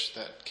glitch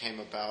that came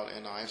about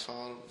in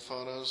iPhone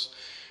photos,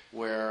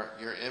 where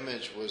your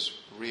image was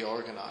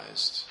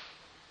reorganized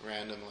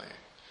randomly.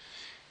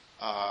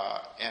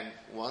 And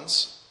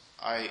once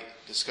I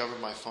discovered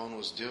my phone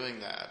was doing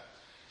that,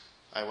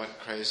 I went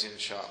crazy and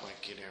shot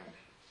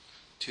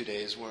 2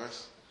 days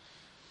worth.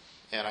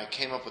 And I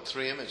came up with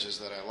 3 images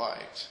that I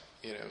liked,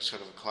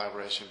 sort of a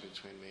collaboration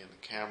between me and the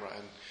camera.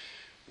 And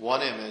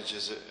one image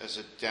is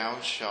a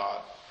down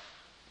shot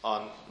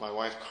on my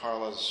wife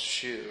Carla's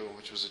shoe,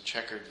 which was a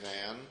checkered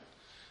van.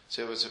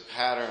 So it was a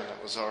pattern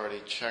that was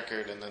already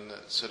checkered, and then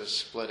the sort of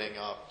splitting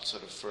up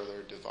sort of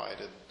further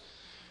divided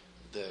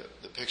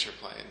the picture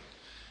plane.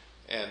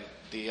 And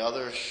the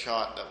other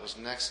shot that was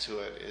next to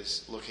it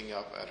is looking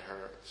up at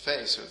her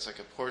face. So it's like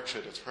a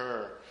portrait of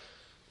her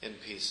in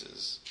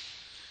pieces.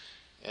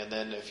 And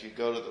then if you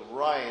go to the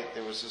right,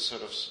 there was this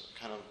sort of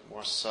kind of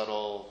more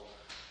subtle,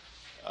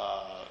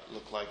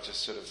 look like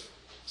just sort of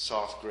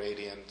soft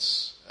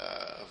gradients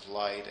of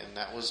light. And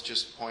that was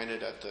just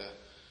pointed at the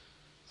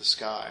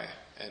sky.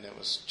 And it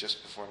was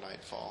just before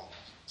nightfall.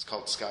 It's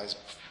called Skies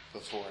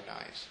Before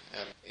Night.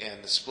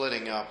 And the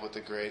splitting up with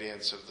the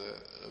gradients of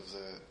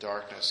the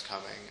darkness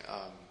coming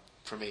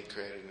for me,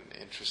 created an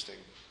interesting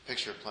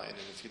picture plane.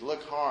 And if you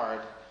look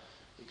hard,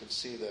 you can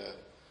see the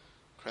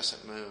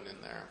crescent moon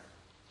in there,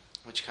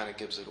 which kind of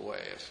gives it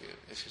away if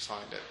you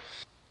find it.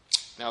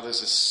 Now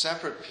there's a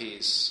separate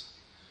piece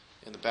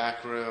in the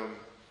back room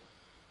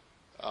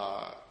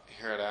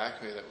here at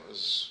Acme that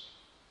was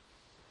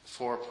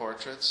 4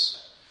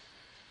 portraits.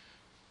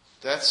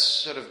 That's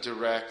sort of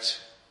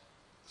direct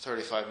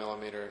 35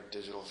 millimeter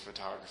digital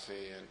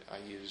photography, and I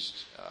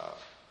used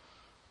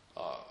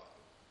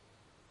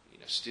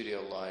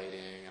studio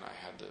lighting, and I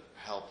had the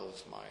help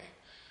of my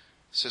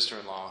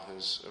sister-in-law,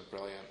 who's a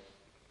brilliant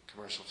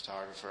commercial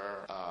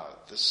photographer.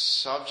 The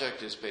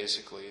subject is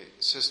basically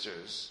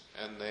sisters,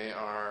 and they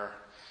are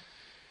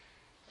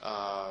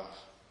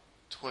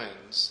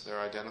twins. They're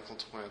identical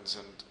twins,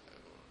 and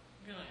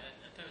really, I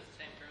thought it was the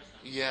same person.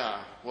 yeah.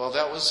 Well,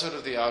 that was sort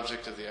of the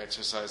object of the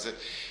exercise. That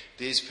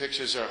these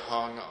pictures are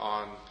hung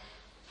on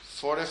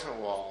 4 different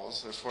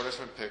walls. They're 4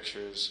 different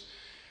pictures.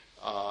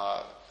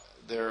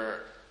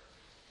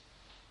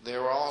 They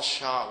were all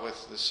shot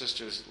with the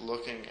sisters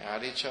looking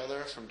at each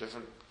other from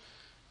different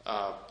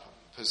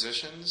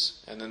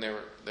positions, and then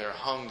they're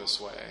hung this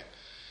way.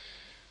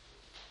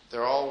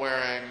 They're all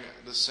wearing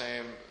the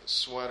same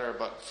sweater,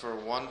 but for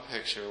one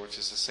picture, which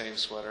is the same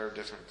sweater,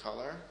 different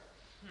color,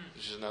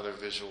 which is another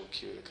visual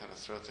cue to kind of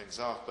throw things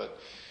off. But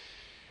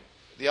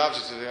the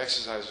object of the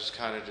exercise was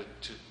kind of to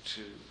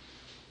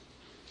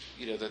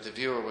that the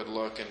viewer would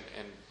look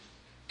and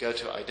go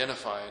to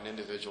identify an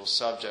individual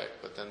subject,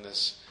 but then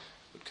this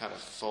would kind of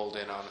fold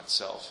in on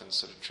itself and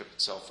sort of trip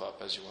itself up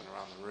as you went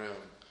around the room.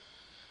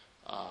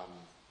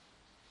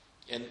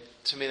 And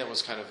to me, that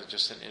was kind of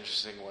just an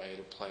interesting way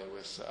to play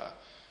with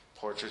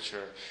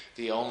portraiture.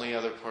 The only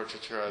other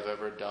portraiture I've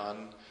ever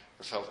done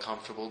or felt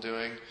comfortable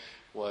doing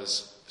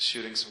was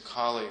shooting some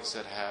colleagues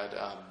that had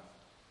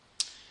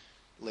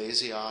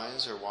lazy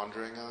eyes or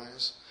wandering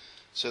eyes,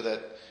 so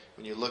that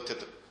when you looked at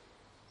the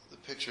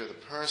picture of the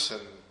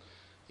person,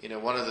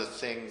 one of the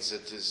things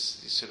that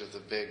is sort of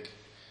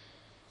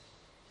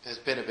has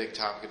been a big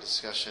topic of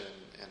discussion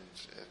in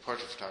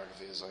portrait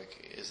photography is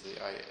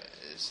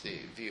the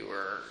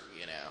viewer,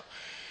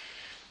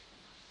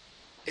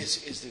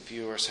 is the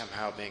viewer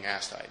somehow being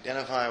asked to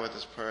identify with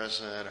this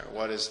person, or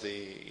what is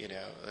the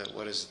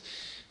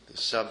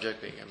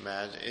subject being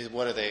imagined?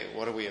 What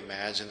do we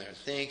imagine they're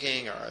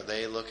thinking, or are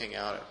they looking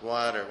out at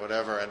what, or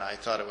whatever? And I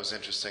thought it was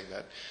interesting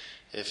that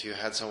if you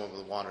had someone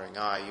with a wandering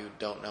eye, you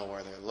don't know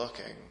where they're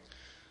looking.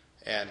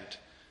 And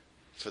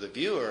for the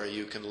viewer,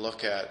 you can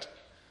look at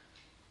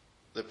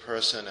the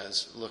person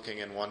as looking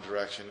in one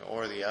direction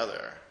or the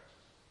other,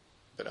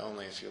 but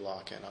only if you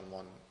lock in on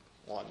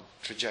one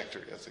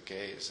trajectory of the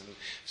gaze. And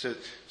so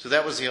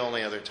that was the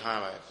only other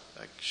time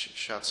I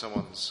shot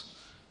someone's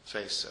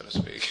face, so to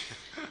speak.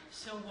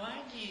 So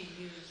why do you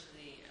use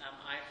the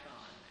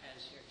iPhone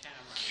as your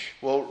camera?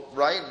 Well,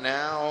 right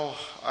now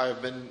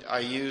I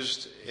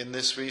used in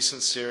this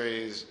recent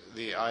series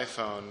the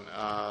iPhone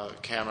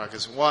camera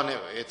because one,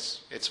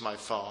 it's my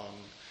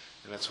phone,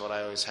 and it's what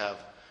I always have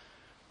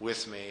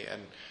with me,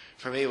 and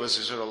for me it was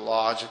a sort of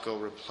logical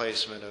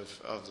replacement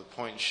of the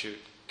point and shoot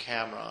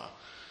camera,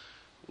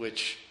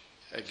 which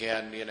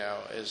again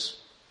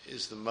is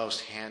the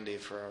most handy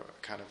for a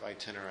kind of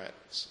itinerant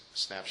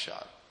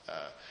snapshot.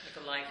 Like a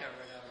Leica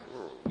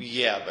or whatever.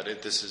 Yeah,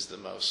 but this is the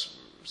most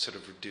sort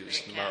of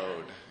reduced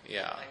mode.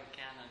 Yeah. Like a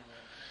Canon.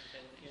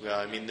 Well,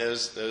 I mean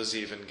those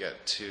even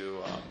get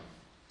to.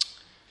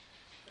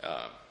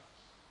 I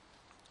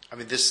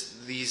mean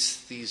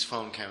these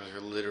phone cameras are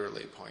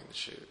literally point and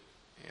shoot.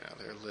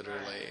 They're literally.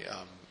 Right.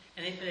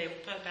 And they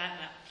flatten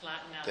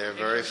out. They're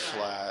very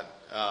flat,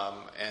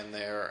 and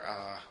they're.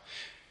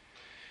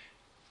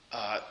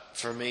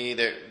 For me,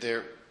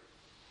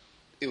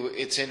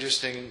 it's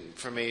interesting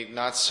for me,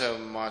 not so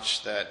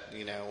much that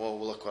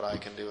look what I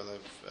can do with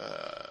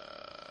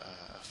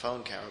a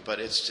phone camera, but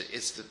it's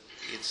the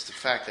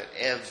fact that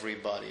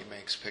everybody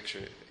makes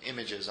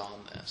images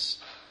on this.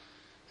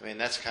 I mean,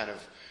 that's kind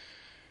of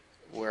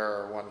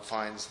where one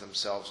finds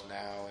themselves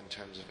now in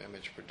terms of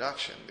image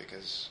production,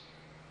 because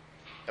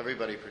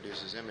everybody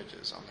produces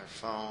images on their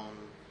phone.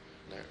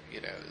 They're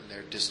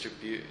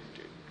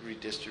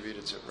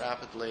redistributed so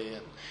rapidly,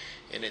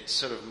 and it's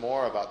sort of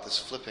more about this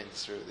flipping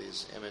through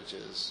these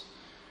images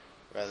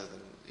rather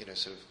than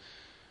sort of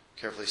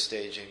carefully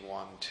staging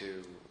one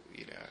to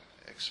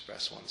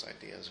express one's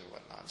ideas or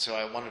whatnot. So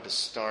I wanted to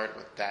start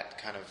with that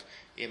kind of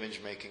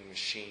image making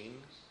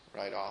machine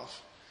right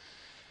off,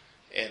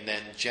 and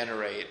then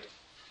generate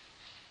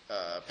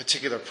a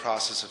particular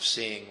process of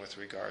seeing with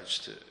regards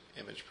to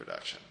image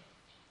production.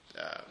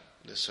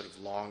 This sort of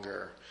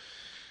longer,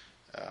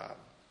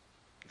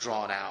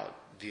 drawn out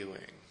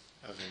viewing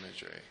of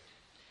imagery.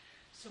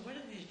 So what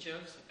are these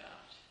jokes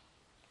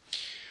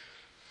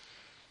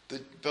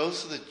about?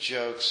 Both of the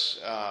jokes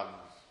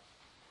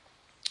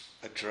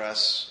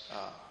address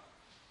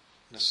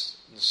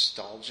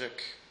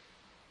nostalgic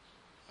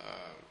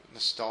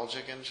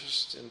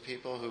interest in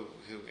people who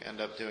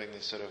end up doing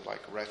these sort of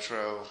like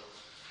retro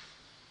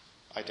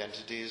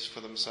identities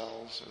for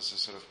themselves as a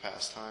sort of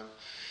pastime.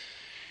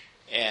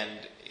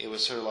 And it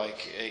was sort of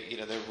like,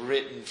 they're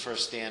written for a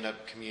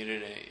stand-up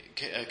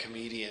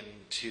comedian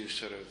to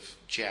sort of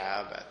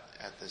jab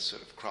at this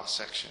sort of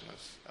cross-section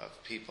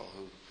of people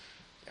who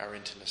are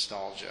into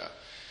nostalgia.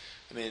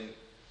 I mean,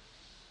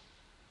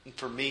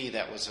 for me,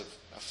 that was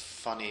a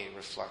funny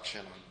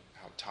reflection on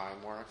how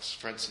time works.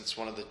 For instance,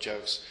 one of the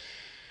jokes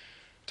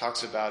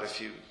talks about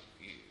if you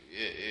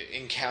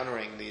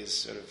encountering these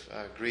sort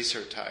of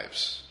greaser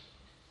types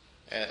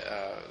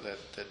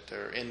that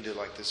they're into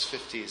like this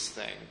 50s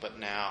thing, but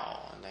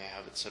now, and they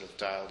have it sort of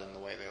dialed in the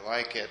way they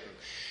like it,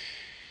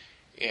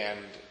 and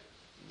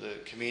the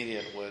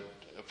comedian would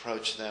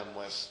approach them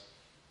with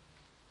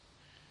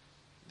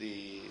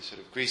the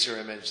sort of greaser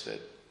image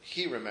that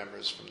he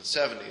remembers from the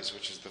 70s,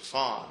 which is the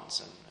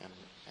Fonz,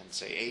 and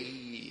say,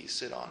 "Hey,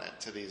 sit on it,"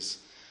 to these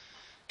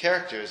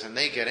characters, and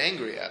they get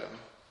angry at him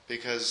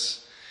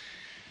because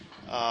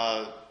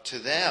to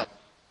them,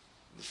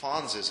 the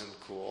Fonz isn't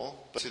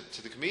cool, but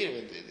to the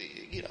comedian,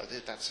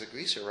 that's a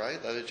greaser,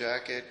 right? Leather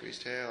jacket,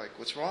 greased hair, like,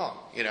 what's wrong?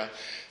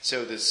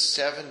 So the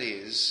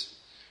 70s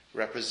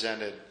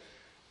represented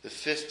the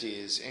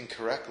 50s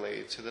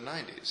incorrectly to the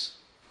 90s.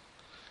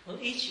 Well,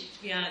 to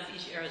be honest,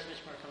 each era is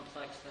much more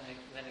complex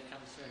than it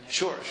comes to the next.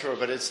 Sure,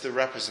 but it's the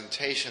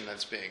representation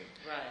that's being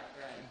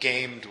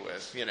gamed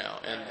with,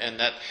 and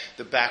that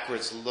the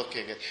backwards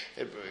looking.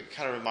 It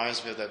kind of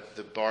reminds me of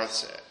the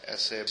Barth's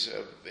essay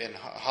in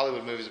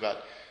Hollywood movies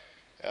about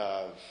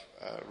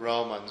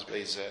Romans,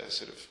 these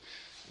sort of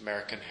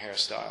American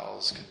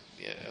hairstyles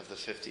of the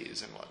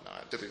 50s and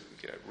whatnot.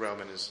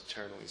 Roman is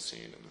eternally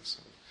seen in this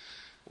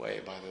way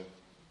by the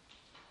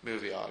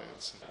movie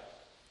audience.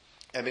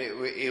 I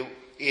mean,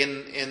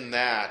 in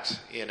that,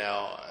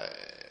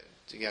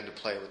 again, to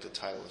play with the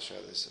title of the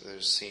show,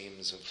 there's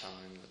seams of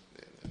time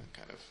that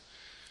kind of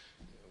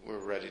were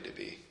ready to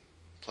be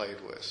played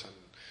with,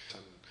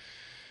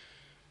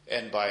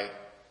 and by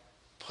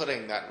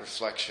putting that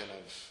reflection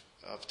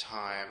of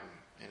time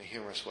in a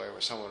humorous way,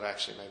 where someone would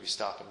actually maybe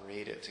stop and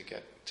read it to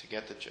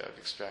get the joke,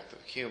 extract the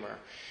humor,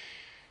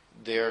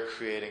 they're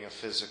creating a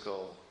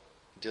physical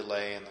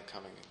delay in the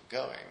coming and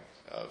going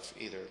of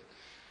either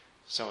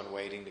someone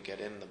waiting to get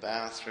in the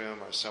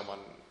bathroom or someone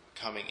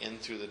coming in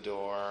through the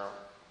door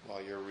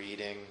while you're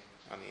reading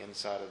on the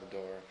inside of the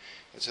door.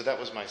 And so that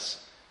was my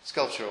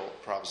sculptural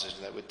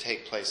proposition, that would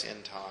take place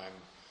in time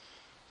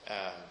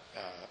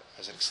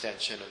as an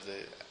extension of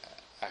the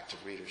act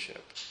of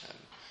readership.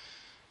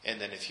 And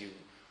then if you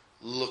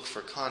look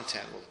for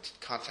content, well,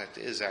 content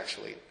is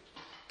actually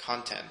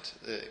content.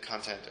 The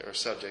content or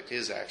subject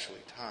is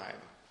actually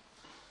time.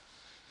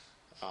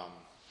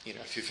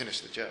 If you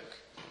finish the joke.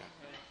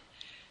 Right.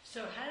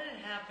 So how did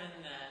it happen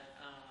that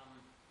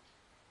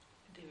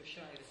they were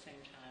showing at the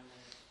same time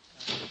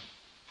as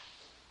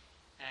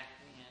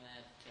Acme and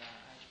at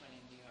I-20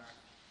 in New York?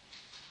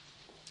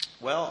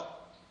 Well,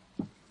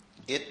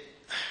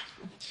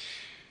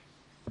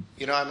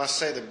 I must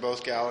say that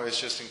both galleries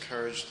just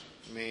encouraged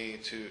me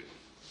to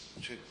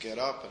get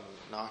up and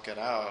knock it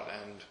out.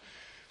 And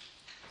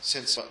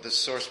since the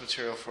source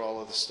material for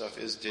all of this stuff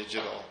is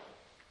digital,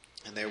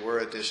 and there were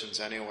editions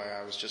anyway,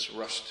 I was just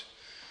rushed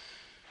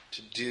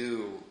to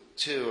do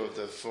 2 of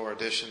the 4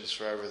 editions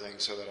for everything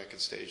so that I could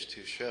stage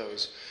 2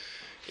 shows.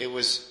 It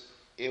was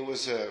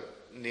a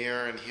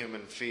near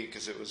inhuman feat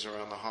because it was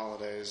around the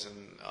holidays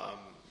and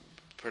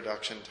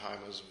production time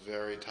was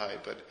very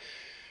tight, but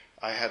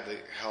I had the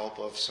help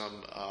of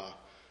some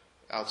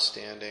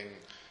outstanding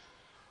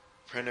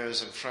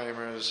printers and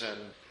framers and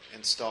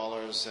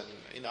installers,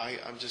 and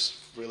I'm just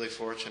really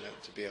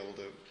fortunate to be able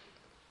to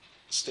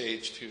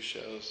stage 2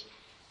 shows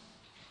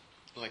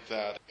like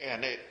that,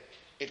 and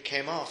it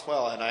came off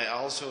well. And I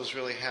also was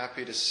really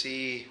happy to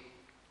see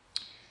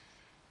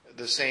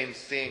the same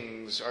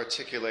things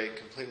articulate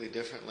completely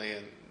differently,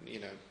 and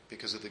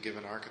because of the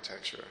given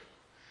architecture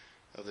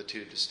of the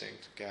 2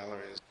 distinct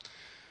galleries.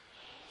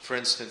 For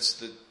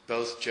instance,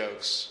 both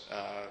jokes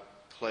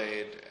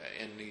played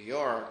in New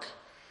York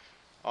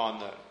on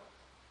the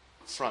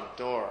front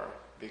door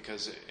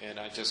and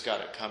I just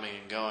got it coming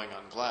and going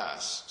on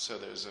glass. So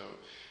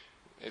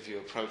if you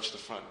approach the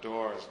front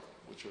door,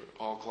 which are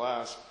all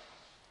glass,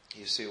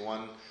 you see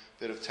one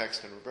bit of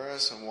text in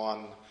reverse and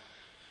one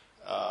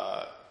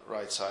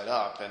right side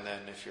up, and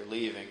then if you're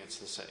leaving, it's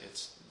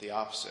the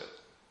opposite.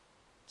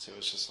 So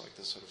it's just like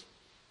this sort of,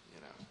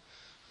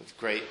 of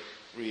great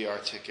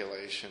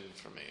re-articulation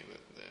for me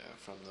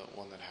from the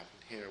one that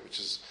happened here, which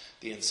is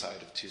the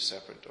inside of 2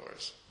 separate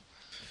doors.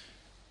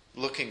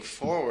 Looking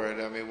forward,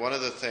 one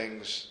of the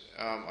things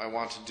I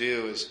want to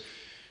do is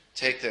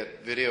take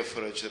that video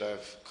footage that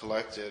I've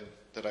collected,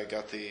 that I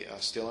got the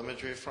still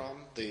imagery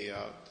from, the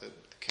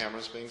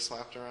cameras being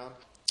slapped around,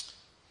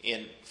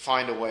 and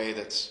find a way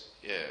that's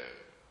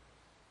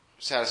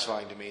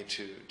satisfying to me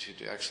to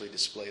actually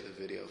display the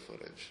video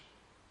footage.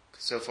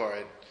 So far,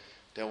 I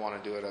don't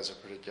want to do it as a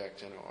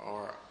projection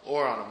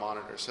or on a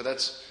monitor. So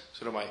that's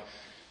sort of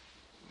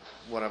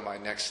one of my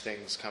next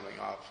things coming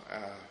up,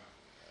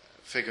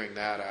 figuring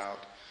that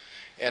out.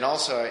 And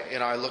also,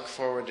 I look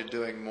forward to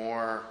doing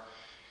more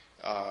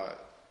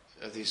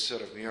these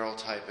sort of mural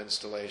type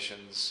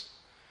installations,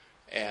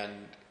 and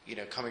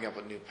coming up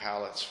with new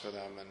palettes for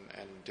them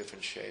and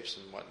different shapes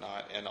and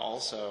whatnot, and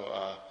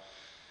also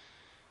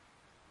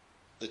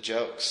the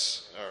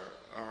jokes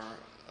are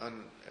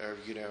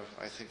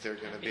I think they're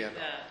going to be an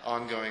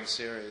ongoing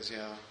series.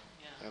 Yeah.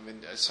 I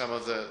mean, some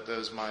of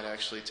those might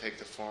actually take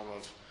the form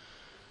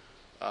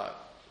of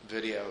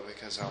video,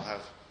 because I'll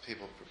have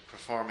people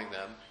performing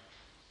them.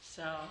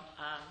 So,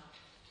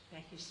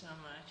 thank you so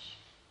much.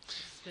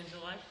 It's been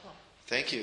delightful. Thank you.